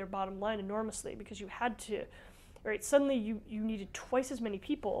bloated their bottom line enormously, because you had to, right, suddenly you needed twice as many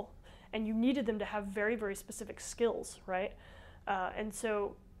people, and you needed them to have very, very specific skills, right? And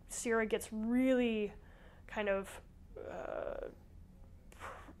so Sierra gets really kind of,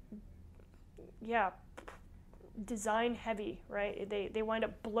 design heavy, right? They wind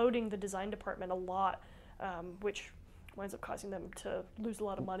up bloating the design department a lot, which winds up causing them to lose a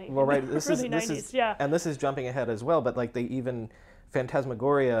lot of money. Well, right. This is yeah. And this is jumping ahead as well, but like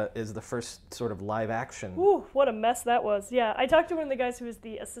Phantasmagoria is the first sort of live action. Ooh, what a mess that was. Yeah, I talked to one of the guys who was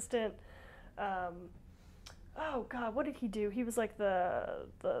the assistant. Oh God, what did he do? He was like the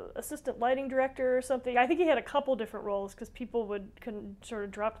assistant lighting director or something. I think he had a couple different roles, because people couldn't sort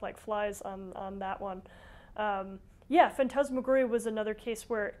of drop like flies on that one. Phantasmagoria was another case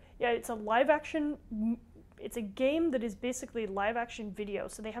where it's a live action. It's a game that is basically live action video,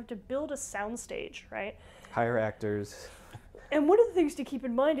 so they have to build a soundstage, right? Hire actors. And one of the things to keep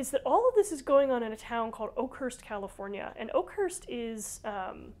in mind is that all of this is going on in a town called Oakhurst, California. And Oakhurst is,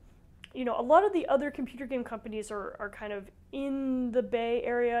 a lot of the other computer game companies are kind of in the Bay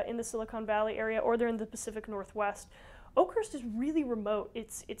Area, in the Silicon Valley area, or they're in the Pacific Northwest. Oakhurst is really remote.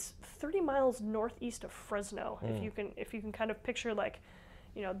 It's 30 miles northeast of Fresno. If you can kind of picture like,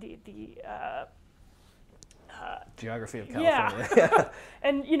 the geography of California. Yeah.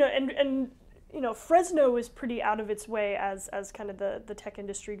 And Fresno is pretty out of its way as kind of the tech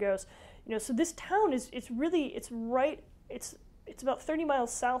industry goes. So this town it's about 30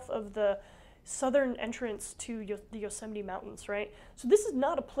 miles south of the southern entrance to the Yosemite Mountains, right? So this is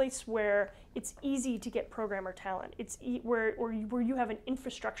not a place where it's easy to get programmer talent. It's where you have an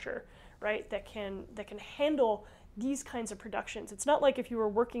infrastructure, right, that can handle these kinds of productions. It's not like if you were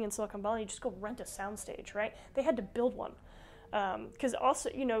working in Silicon Valley, you just go rent a soundstage, right? They had to build one. Because also,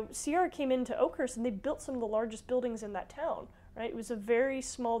 Sierra came into Oakhurst and they built some of the largest buildings in that town, right? It was a very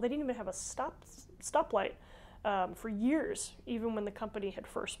small, they didn't even have a stoplight for years, even when the company had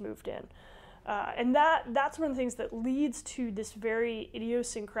first moved in. And that's one of the things that leads to this very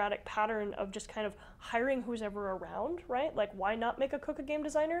idiosyncratic pattern of just kind of hiring who's ever around, right? Like, why not make a cook a game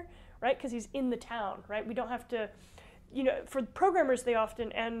designer, right? Because he's in the town, right? We don't have to, for programmers, they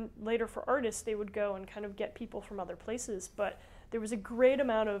often, and later for artists, they would go and kind of get people from other places. But there was a great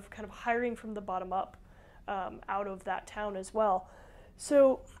amount of kind of hiring from the bottom up out of that town as well.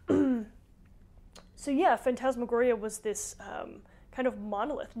 So Phantasmagoria was this kind of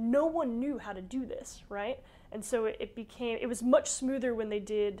monolith. No one knew how to do this, right? And so it was much smoother when they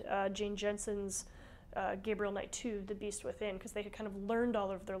did Jane Jensen's Gabriel Knight 2, The Beast Within, because they had kind of learned all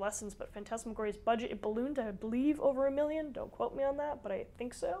of their lessons. But Phantasmagoria's budget, it ballooned to, I believe, over $1 million. Don't quote me on that, but I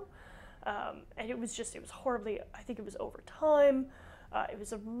think so. And it was horribly, I think it was over time. It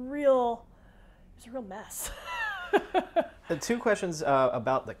was a real mess. Two questions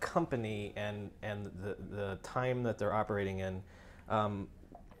about the company and the time that they're operating in.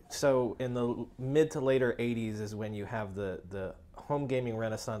 So in the mid to later 80s is when you have the home gaming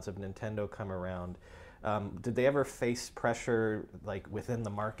renaissance of Nintendo come around. Did they ever face pressure like within the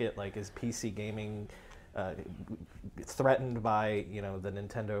market? Like, is PC gaming threatened by the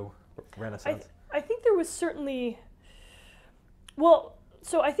Nintendo renaissance? I think there was certainly. Well,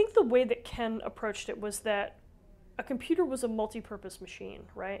 so I think the way that Ken approached it was that a computer was a multi-purpose machine,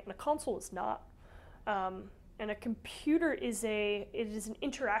 right? And a console is not. And a computer is an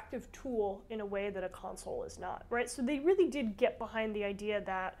interactive tool in a way that a console is not, right? So they really did get behind the idea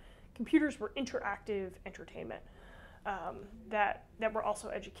that computers were interactive entertainment, that were also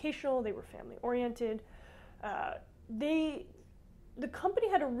educational, they were family-oriented. The company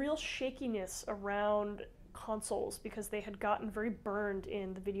had a real shakiness around consoles because they had gotten very burned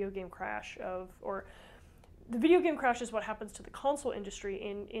in the video game crash the video game crash is what happens to the console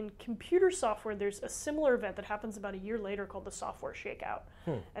industry. In computer software, there's a similar event that happens about a year later called the software shakeout.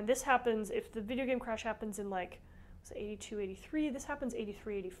 And this happens, if the video game crash happens in 82, 83, this happens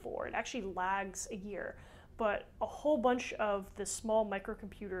 83, 84. It actually lags a year. But a whole bunch of the small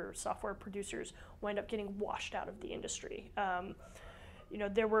microcomputer software producers wind up getting washed out of the industry.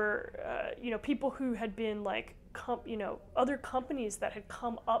 there were people who had been like other companies that had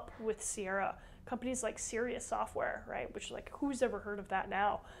come up with Sierra, companies like Sirius Software, right, which like who's ever heard of that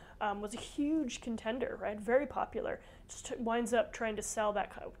now, was a huge contender, right, very popular. Just winds up trying to sell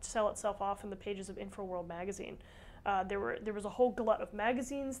itself off in the pages of InfoWorld magazine. There was a whole glut of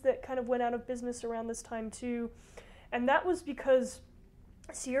magazines that kind of went out of business around this time too, and that was because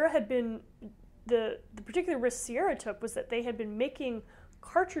Sierra had been the particular risk Sierra took was that they had been making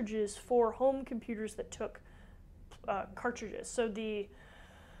cartridges for home computers that took cartridges. So it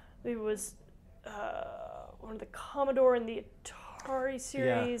was one of the Commodore and the Atari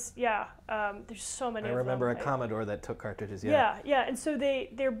series. Yeah. There's so many. I of remember them, a Commodore that took cartridges. Yeah. And so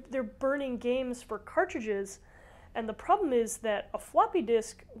they're burning games for cartridges, and the problem is that a floppy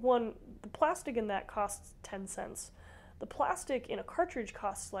disk, the plastic in that costs 10 cents. The plastic in a cartridge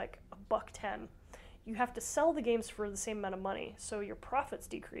costs like $1.10. You have to sell the games for the same amount of money, so your profits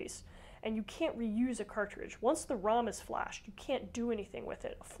decrease, and you can't reuse a cartridge. Once the ROM is flashed, you can't do anything with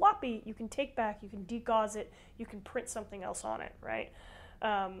it. A floppy, you can take back, you can degauss it, you can print something else on it, right?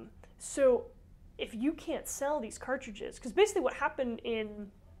 So if you can't sell these cartridges, because basically what happened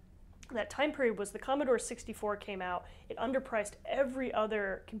in that time period was the Commodore 64 came out, it underpriced every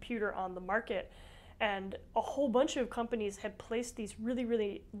other computer on the market, and a whole bunch of companies had placed these really,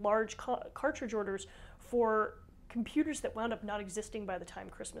 really large cartridge orders for computers that wound up not existing by the time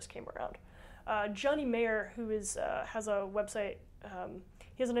Christmas came around. Johnny Mayer, who has a website,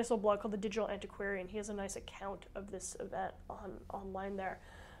 he has a nice little blog called The Digital Antiquarian. He has a nice account of this event online there.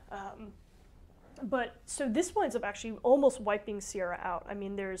 But so this winds up actually almost wiping Sierra out. I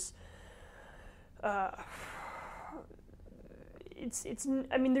mean, there's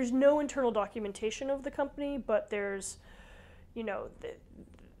there's no internal documentation of the company, but there's,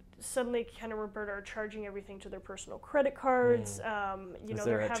 suddenly Ken and Roberta are charging everything to their personal credit cards. Is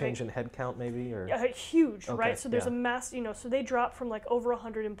there a change in headcount maybe? Or? Huge, Okay, right? So there's a mass, so they dropped from like over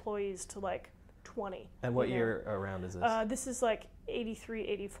 100 employees to like 20. And what year around is this? This is like 83,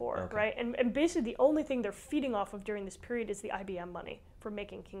 84, Okay. right? And basically the only thing they're feeding off of during this period is the IBM money for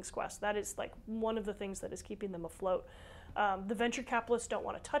making King's Quest. That is like one of the things that is keeping them afloat. The venture capitalists don't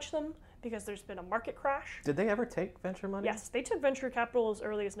want to touch them because there's been a market crash. Did they ever take venture money? Yes, they took venture capital as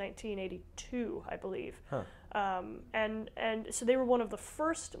early as 1982, I believe. Huh. And so they were one of the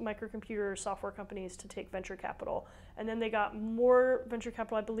first microcomputer software companies to take venture capital. And then they got more venture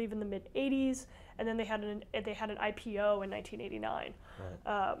capital, I believe, in the mid 80s. And then they had an IPO in 1989.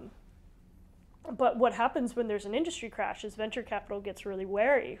 Right. But what happens when there's an industry crash is venture capital gets really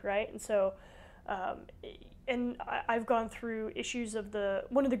wary, right? And so, and I've gone through issues of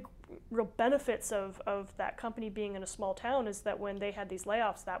one of the real benefits of that company being in a small town is that when they had these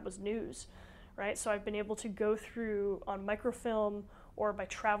layoffs, that was news, right? So I've been able to go through on microfilm or by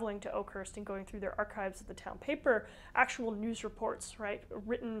traveling to Oakhurst and going through their archives of the town paper, actual news reports, right,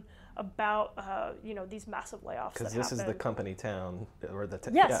 written about these massive layoffs. Because this is the company town, or the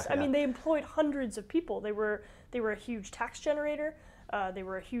yes, yeah. I mean they employed hundreds of people. They were a huge tax generator. They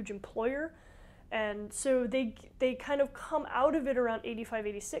were a huge employer, and so they kind of come out of it around 85,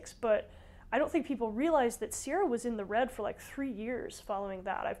 86. But I don't think people realize that Sierra was in the red for like 3 years following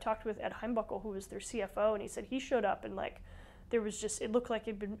that. I've talked with Ed Heimbuckle, who was their CFO, and he said he showed up and like. There was just, it looked like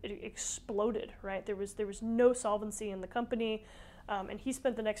it exploded, right? There was no solvency in the company, and he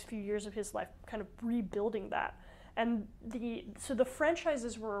spent the next few years of his life kind of rebuilding that. And so the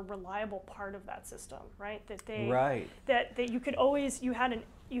franchises were a reliable part of that system, right? That you could always, you had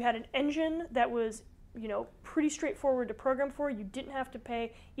an engine that was, pretty straightforward to program for. You didn't have to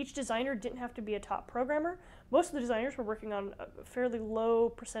pay, each designer didn't have to be a top programmer. Most of the designers were working on fairly low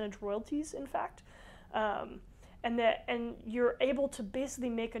percentage royalties, in fact. And you're able to basically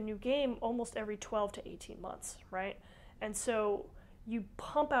make a new game almost every 12 to 18 months, right? And so you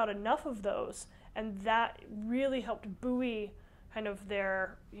pump out enough of those, and that really helped buoy kind of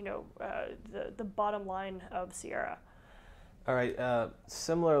their, the bottom line of Sierra. All right.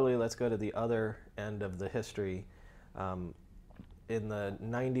 Similarly, let's go to the other end of the history. In the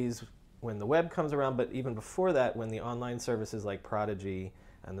 90s, when the web comes around, but even before that, when the online services like Prodigy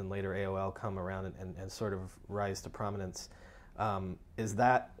and then later AOL come around and sort of rise to prominence, is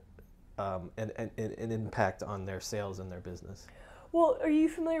that an impact on their sales and their business? Well, are you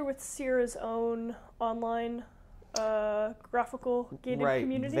familiar with Sierra's own online graphical gated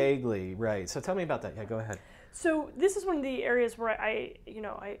community? Right, vaguely, right. So tell me about that. Yeah, go ahead. So this is one of the areas where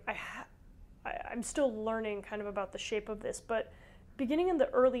I'm still learning kind of about the shape of this, but beginning in the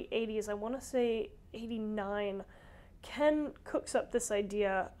early 80s, I want to say 89, Ken cooks up this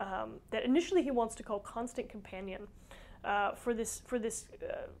idea that initially he wants to call Constant Companion. for this.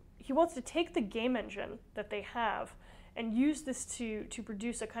 He wants to take the game engine that they have and use this to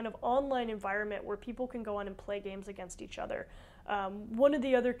produce a kind of online environment where people can go on and play games against each other. One of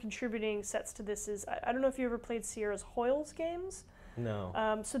the other contributing sets to this is, I don't know if you ever played Sierra's Hoyles games.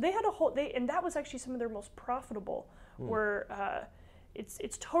 No. So they had and that was actually some of their most profitable, where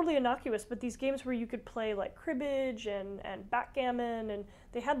it's totally innocuous, but these games where you could play like cribbage and backgammon, and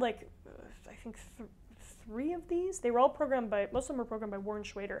they had like, I think 3 of these. They were all most of them were programmed by Warren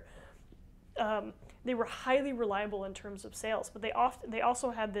Schwader. They were highly reliable in terms of sales, but they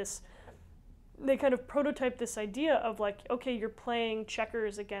also had this, they kind of prototyped this idea of like, okay, you're playing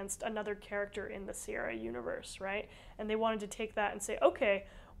checkers against another character in the Sierra universe, right? And they wanted to take that and say, okay,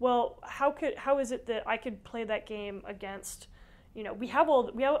 well, how is it that I could play that game against, we have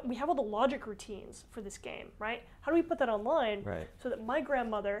all the logic routines for this game, right? How do we put that online so that my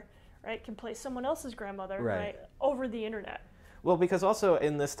grandmother, right, can play someone else's grandmother, right, over the internet? Well, because also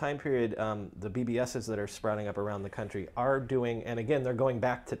in this time period, the BBSs that are sprouting up around the country are doing, and again, they're going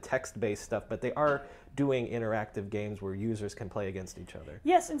back to text-based stuff, but they are doing interactive games where users can play against each other.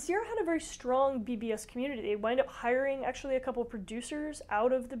 Yes, and Sierra had a very strong BBS community. They wound up hiring actually a couple of producers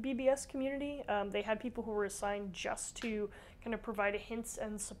out of the BBS community. They had people who were assigned just to kind of provide hints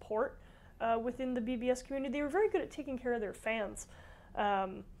and support within the BBS community. They were very good at taking care of their fans.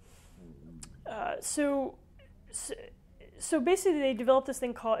 So basically, they developed this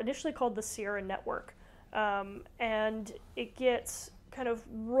thing initially called the Sierra Network, and it gets kind of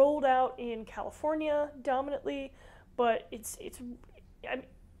rolled out in California dominantly, but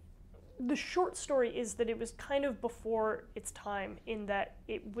the short story is that it was kind of before its time in that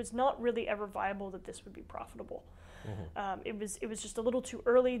it was not really ever viable that this would be profitable. It was just a little too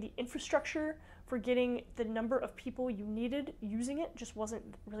early. The infrastructure for getting the number of people you needed using it just wasn't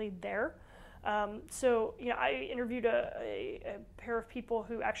really there. So I interviewed a pair of people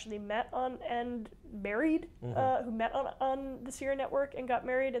who actually met on and married, who met on the Sierra Network and got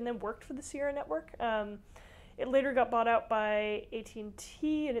married and then worked for the Sierra Network. It later got bought out by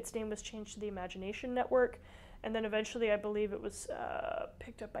AT&T and its name was changed to the Imagination Network. And then eventually I believe it was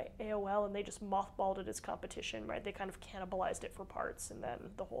picked up by AOL and they just mothballed it as competition, right? They kind of cannibalized it for parts and then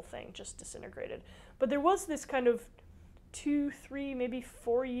the whole thing just disintegrated. But there was this kind of 2, 3, maybe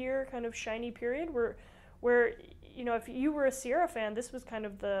 4 year kind of shiny period where if you were a Sierra fan, this was kind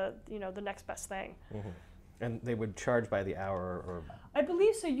of the next best thing. And they would charge by the hour, or I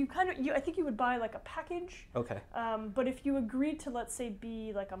believe so. I think you would buy like a package. Okay. But if you agreed to, let's say,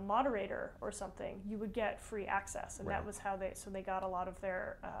 be like a moderator or something, you would get free access, and that was how they got a lot of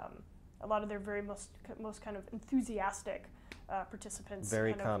their very most kind of enthusiastic participants.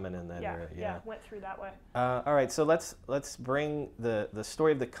 Very common in that era. Yeah, went through that way. All right, so let's bring the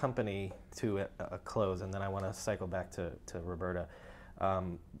story of the company to a close, and then I want to cycle back to Roberta.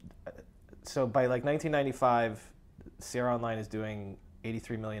 So by like 1995, Sierra Online is doing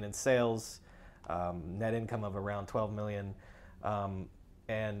 $83 million in sales, net income of around $12 million,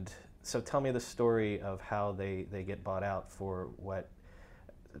 and so tell me the story of how they get bought out for what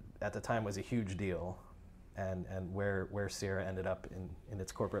at the time was a huge deal. And where Sierra ended up in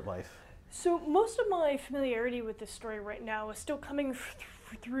its corporate life. So most of my familiarity with this story right now is still coming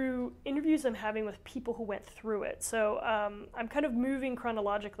through interviews I'm having with people who went through it. So I'm kind of moving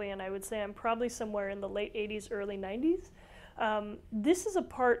chronologically, and I would say I'm probably somewhere in the late 80s, early 90s. This is a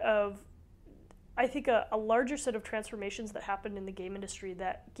part of, I think, a larger set of transformations that happened in the game industry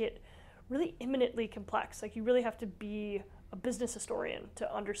that get really imminently complex. Like, you really have to be a business historian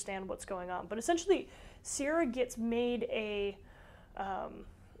to understand what's going on. But essentially, Sierra gets made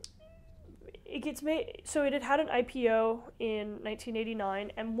so it had an IPO in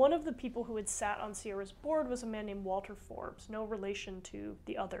 1989, and one of the people who had sat on Sierra's board was a man named Walter Forbes, no relation to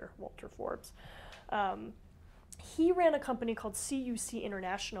the other Walter Forbes. He ran a company called CUC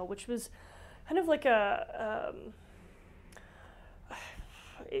International, which was kind of like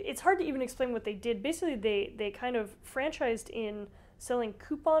it's hard to even explain what they did. Basically, they kind of franchised in selling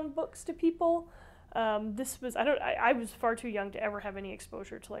coupon books to people. This was, I was far too young to ever have any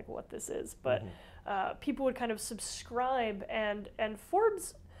exposure to like what this is, but people would kind of subscribe, and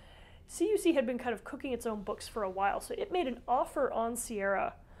Forbes, CUC had been kind of cooking its own books for a while, so it made an offer on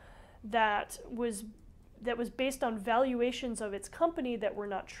Sierra that was based on valuations of its company that were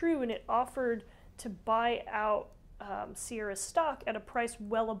not true, and it offered to buy out Sierra's stock at a price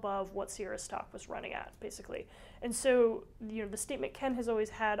well above what Sierra's stock was running at, basically. And so, the statement Ken has always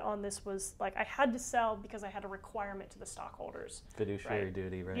had on this was like, I had to sell because I had a requirement to the stockholders. Fiduciary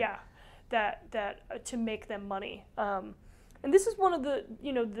duty, right? Yeah, that to make them money. And this is one of the,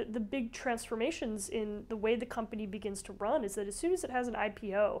 the big transformations in the way the company begins to run, is that as soon as it has an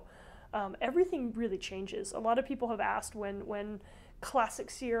IPO, everything really changes. A lot of people have asked when classic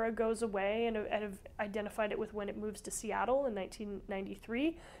Sierra goes away and have identified it with when it moves to Seattle in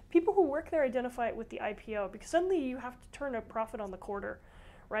 1993. People who work there identify it with the IPO, because suddenly you have to turn a profit on the quarter,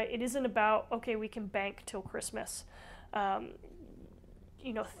 right? It isn't about, okay, we can bank till Christmas.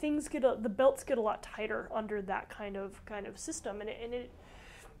 Things the belts get a lot tighter under that kind of system,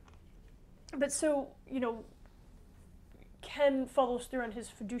 but so Ken follows through on his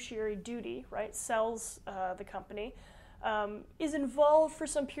fiduciary duty, right? Sells the company, is involved for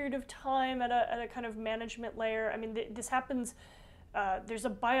some period of time at a kind of management layer. I mean, this happens. There's a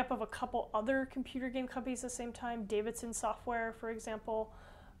buy-up of a couple other computer game companies at the same time, Davidson Software, for example.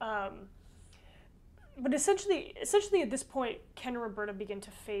 But essentially at this point, Ken and Roberta begin to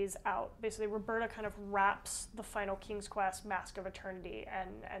phase out. Basically, Roberta kind of wraps the final King's Quest Mask of Eternity,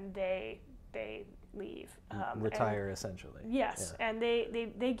 and they leave. Retire, essentially. Yes, yeah. And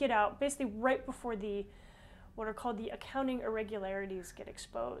they get out basically right before what are called the accounting irregularities get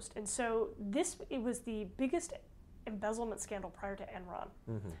exposed. And so it was the biggest embezzlement scandal prior to Enron.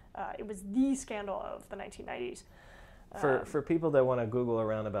 Mm-hmm. It was the scandal of the 1990s. For people that want to Google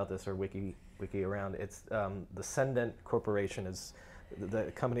around about this or wiki around, it's the Cendant Corporation is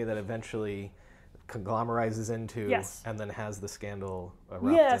the company that eventually conglomerizes into, yes, and then has the scandal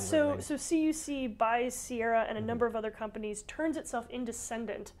erupt. Yeah, so CUC buys Sierra and a number of other companies, turns itself into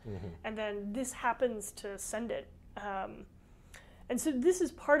Cendant, and then this happens to Cendant. And so this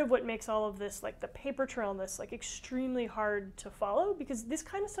is part of what makes all of this, like the paper trail on this, like extremely hard to follow, because this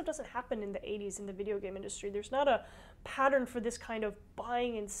kind of stuff doesn't happen in the 80s in the video game industry. There's not a pattern for this kind of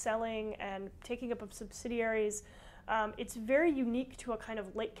buying and selling and taking up of subsidiaries. It's very unique to a kind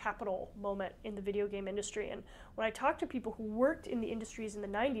of late capital moment in the video game industry. And when I talk to people who worked in the industries in the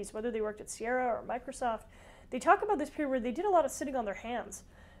 90s, whether they worked at Sierra or Microsoft, they talk about this period where they did a lot of sitting on their hands,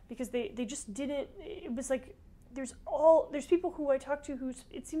 because they just didn't, it was like, there's people who I talk to who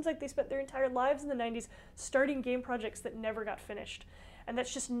it seems like they spent their entire lives in the 90s starting game projects that never got finished. And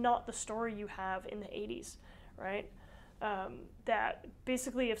that's just not the story you have in the 80s, right? That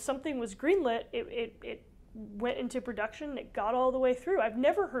basically if something was greenlit, it went into production, it got all the way through. I've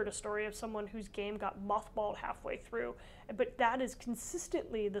never heard a story of someone whose game got mothballed halfway through, but that is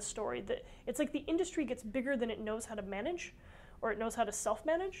consistently the story. That it's like the industry gets bigger than it knows how to manage, or it knows how to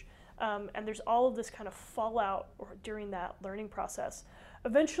self-manage. And there's all of this kind of fallout during that learning process.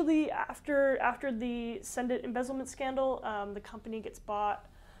 Eventually, after the Cendant embezzlement scandal, the company gets bought,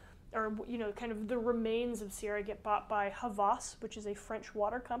 or kind of the remains of Sierra get bought by Havas, which is a French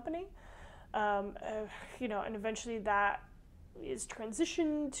water company. And eventually that is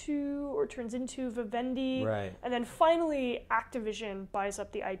transitioned to or turns into Vivendi. Right. And then finally, Activision buys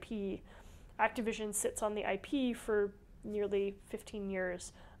up the IP. Activision sits on the IP for nearly 15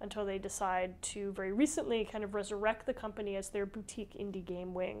 years until they decide to very recently kind of resurrect the company as their boutique indie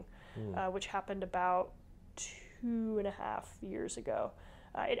game wing, which happened about 2.5 years ago.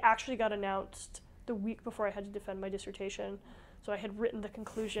 It actually got announced the week before I had to defend my dissertation. So I had written the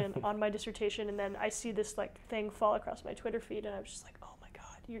conclusion on my dissertation, and then I see this thing fall across my Twitter feed, and I was just like, oh my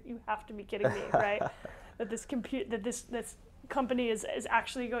God, you have to be kidding me, right? That this company is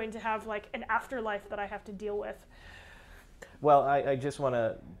actually going to have an afterlife that I have to deal with. Well, I just want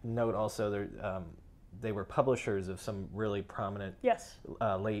to note also they were publishers of some really prominent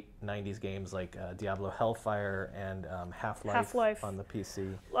late 90s games like Diablo Hellfire and Half-Life on the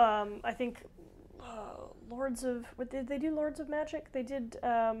PC. I think did they do Lords of Magic? They did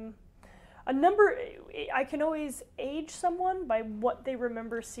a number. I can always age someone by what they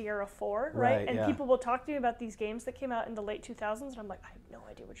remember Sierra for, right? And people will talk to me about these games that came out in the late 2000s, and I'm like, I have no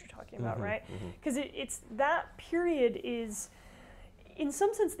idea what you're talking about, right? Because it's that period is, in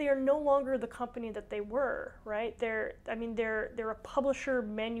some sense, they are no longer the company that they were, right? They're a publisher,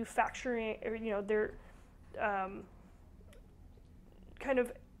 manufacturing, they're kind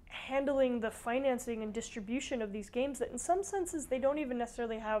of handling the financing and distribution of these games that in some senses they don't even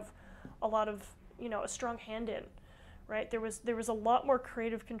necessarily have a lot of, a strong hand in, right? There was a lot more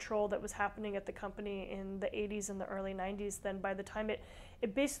creative control that was happening at the company in the 80s and the early 90s than by the time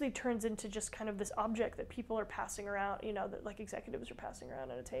it basically turns into just kind of this object that people are passing around, that executives are passing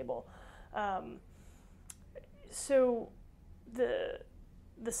around at a table. So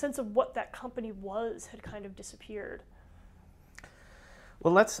the sense of what that company was had kind of disappeared.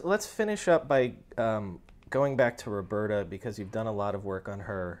 Well, let's finish up by going back to Roberta, because you've done a lot of work on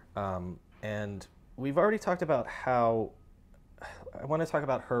her, and we've already talked about how I want to talk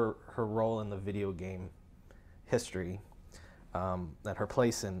about her role in the video game history. and her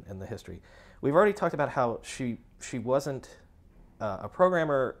place in the history. We've already talked about how she wasn't a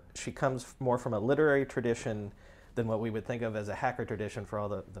programmer. She comes more from a literary tradition than what we would think of as a hacker tradition, for all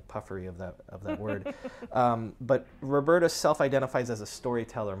the puffery of that word. But Roberta self-identifies as a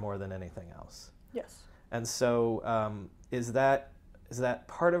storyteller more than anything else. Yes. And so is that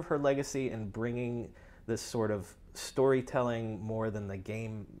part of her legacy in bringing this sort of storytelling more than the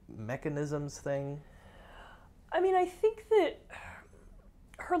game mechanisms thing? I mean, I think that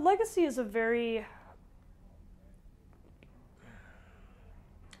her legacy is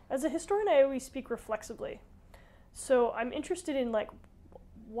as a historian, I always speak reflexively. So I'm interested in, like,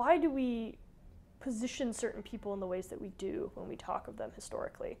 why do we position certain people in the ways that we do when we talk of them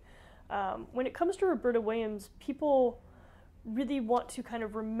historically? When it comes to Roberta Williams, people really want to kind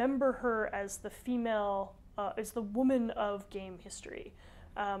of remember her as the female, as the woman of game history.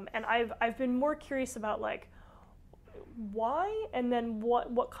 And I've been more curious about, like, why, and then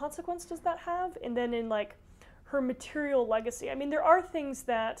what consequence does that have? And then in, like, her material legacy. I mean, there are things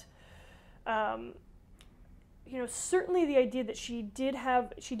that, certainly the idea that she did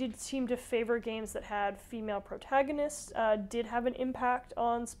seem to favor games that had female protagonists, did have an impact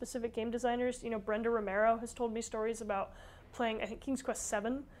on specific game designers. You know, Brenda Romero has told me stories about playing, I think, King's Quest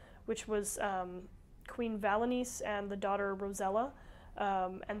VII, which was Queen Valenice and the daughter Rosella,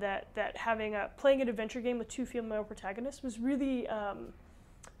 and that playing an adventure game with two female protagonists was really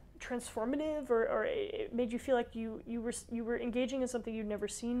transformative, or it made you feel like you were engaging in something you'd never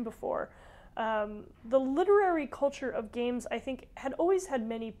seen before. The literary culture of games, I think, had always had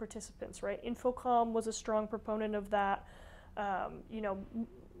many participants, right? Infocom was a strong proponent of that.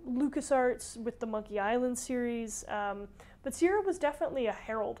 LucasArts with the Monkey Island series. But Sierra was definitely a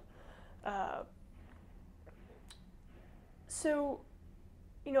herald. Her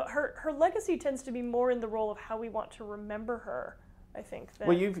legacy tends to be more in the role of how we want to remember her, I think.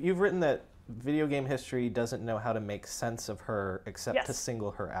 Well, you've written that video game history doesn't know how to make sense of her except to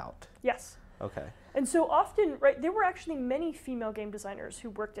single her out. Yes. Okay. And so often, right, there were actually many female game designers who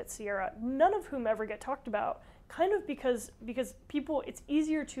worked at Sierra, none of whom ever get talked about, kind of because people, it's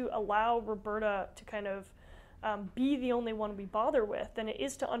easier to allow Roberta to kind of be the only one we bother with than it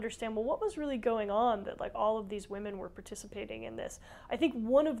is to understand, well, what was really going on that, like, all of these women were participating in this. I think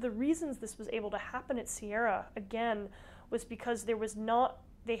one of the reasons this was able to happen at Sierra, again, was because there was not,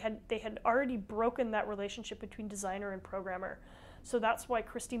 they had already broken that relationship between designer and programmer. So that's why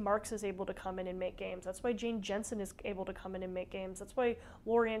Christy Marks is able to come in and make games. That's why Jane Jensen is able to come in and make games. That's why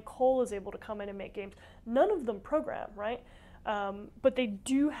Lorianne Cole is able to come in and make games. None of them program, right? But they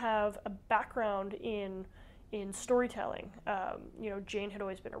do have a background in storytelling. Jane had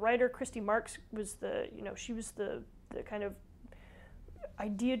always been a writer. Christy Marks was she was the kind of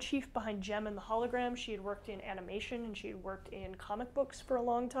idea chief behind Gem and the Hologram. She had worked in animation and she had worked in comic books for a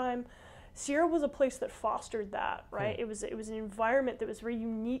long time. Sierra was a place that fostered that, right? It was an environment that was very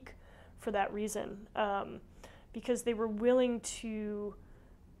unique for that reason, because they were willing to,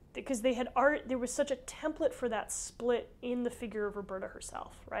 because they had art. There was such a template for that split in the figure of Roberta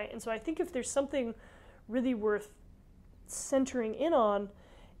herself, right? And so I think if there's something really worth centering in on,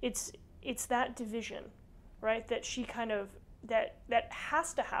 it's that division, right? That she kind of that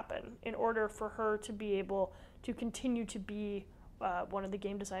has to happen in order for her to be able to continue to be one of the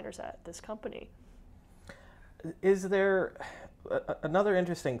game designers at this company. Is there another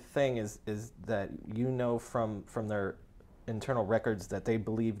interesting thing is that from their internal records that they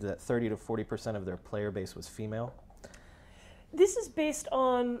believed that 30 to 40% of their player base was female? This is based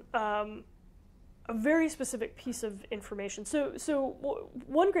on a very specific piece of information. So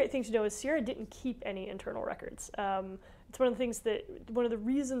one great thing to know is Sierra didn't keep any internal records. It's one of the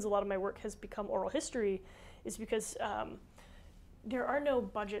reasons a lot of my work has become oral history is because there are no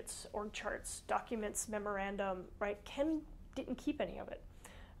budgets, org charts, documents, memorandum, right? Ken didn't keep any of it,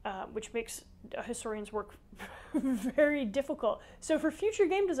 which makes a historian's work very difficult. So for future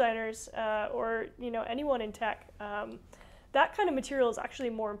game designers or anyone in tech, that kind of material is actually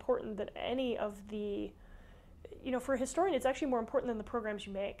more important than any of the, for a historian, it's actually more important than the programs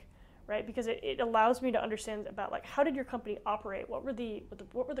you make, right? Because it allows me to understand about, like, how did your company operate? What were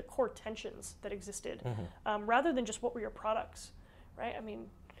the core tensions that existed, rather than just what were your products, right? I mean,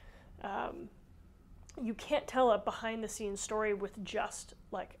 you can't tell a behind-the-scenes story with just,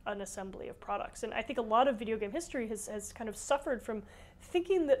 like, an assembly of products. And I think a lot of video game history has kind of suffered from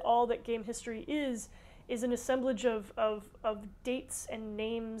thinking that all that game history is an assemblage of dates and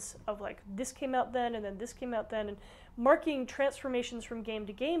names of, like, this came out then and then this came out then, and marking transformations from game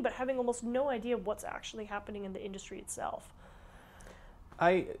to game, but having almost no idea what's actually happening in the industry itself.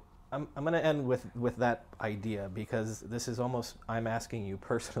 I'm going to end with that idea, because this is almost, I'm asking you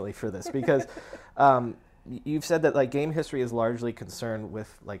personally for this, because you've said that like game history is largely concerned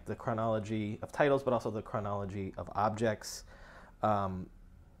with like the chronology of titles, but also the chronology of objects.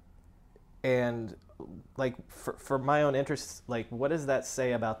 And like for my own interests, like what does that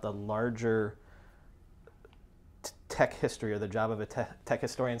say about the larger tech history, or the job of a tech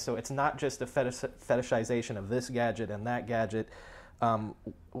historian? So it's not just a fetishization of this gadget and that gadget.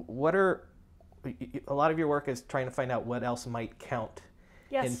 What are a lot of your work is trying to find out what else might count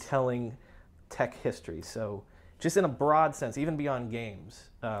in telling tech history. So just in a broad sense, even beyond games,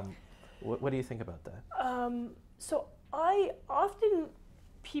 what do you think about that? So I often,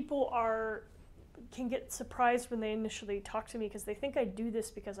 people can get surprised when they initially talk to me, because they think I do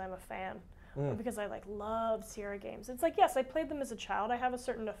this because I'm a fan, or because I like love Sierra games. It's like, yes, I played them as a child. I have a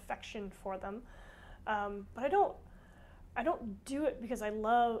certain affection for them, but I don't do it because I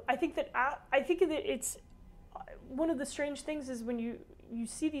think that it's one of the strange things is when you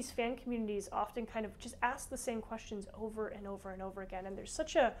see these fan communities often kind of just ask the same questions over and over and over again, and there's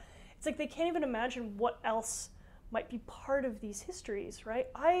it's like they can't even imagine what else might be part of these histories, right?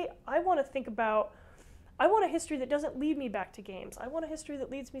 I want a history that doesn't lead me back to games. I want a history that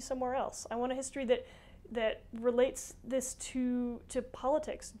leads me somewhere else. I want a history that relates this to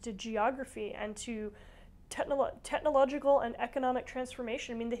politics, to geography, and to technological and economic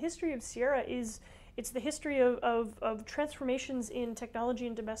transformation. I mean, the history of Sierra it's the history of transformations in technology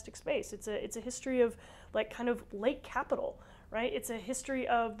and domestic space. It's a history of like kind of late capital, right? It's a history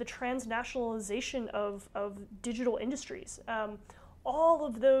of the transnationalization of digital industries. All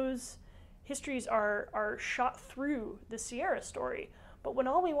of those histories are shot through the Sierra story. But when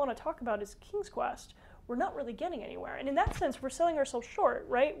all we want to talk about is King's Quest, we're not really getting anywhere. And in that sense, we're selling ourselves short,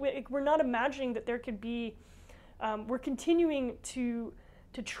 right? We're not imagining that there could be, we're continuing to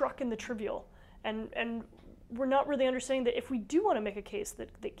truck in the trivial. And we're not really understanding that if we do want to make a case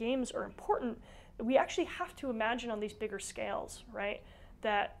that games are important, we actually have to imagine on these bigger scales, right?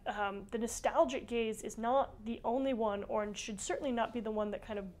 That the nostalgic gaze is not the only one, or should certainly not be the one that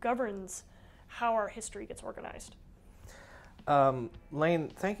kind of governs how our history gets organized. Laine,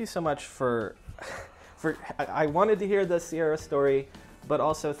 thank you so much for I wanted to hear the Sierra story, but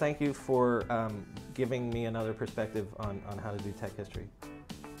also thank you for giving me another perspective on how to do tech history.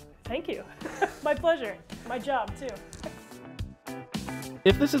 Thank you. My pleasure. My job, too.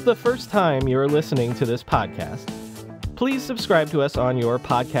 If this is the first time you're listening to this podcast, please subscribe to us on your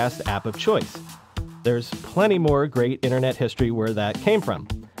podcast app of choice. There's plenty more great internet history where that came from.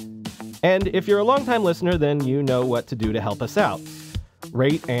 And if you're a longtime listener, then you know what to do to help us out.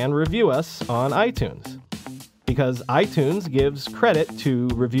 Rate and review us on iTunes. Because iTunes gives credit to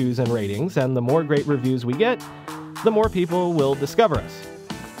reviews and ratings, and the more great reviews we get, the more people will discover us.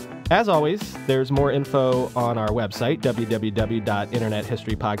 As always, there's more info on our website,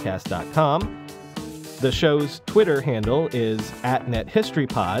 www.internethistorypodcast.com. The show's Twitter handle is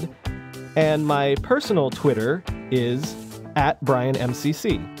 @NetHistoryPod, and my personal Twitter is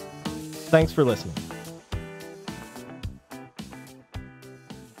 @BrianMCC. Thanks for listening.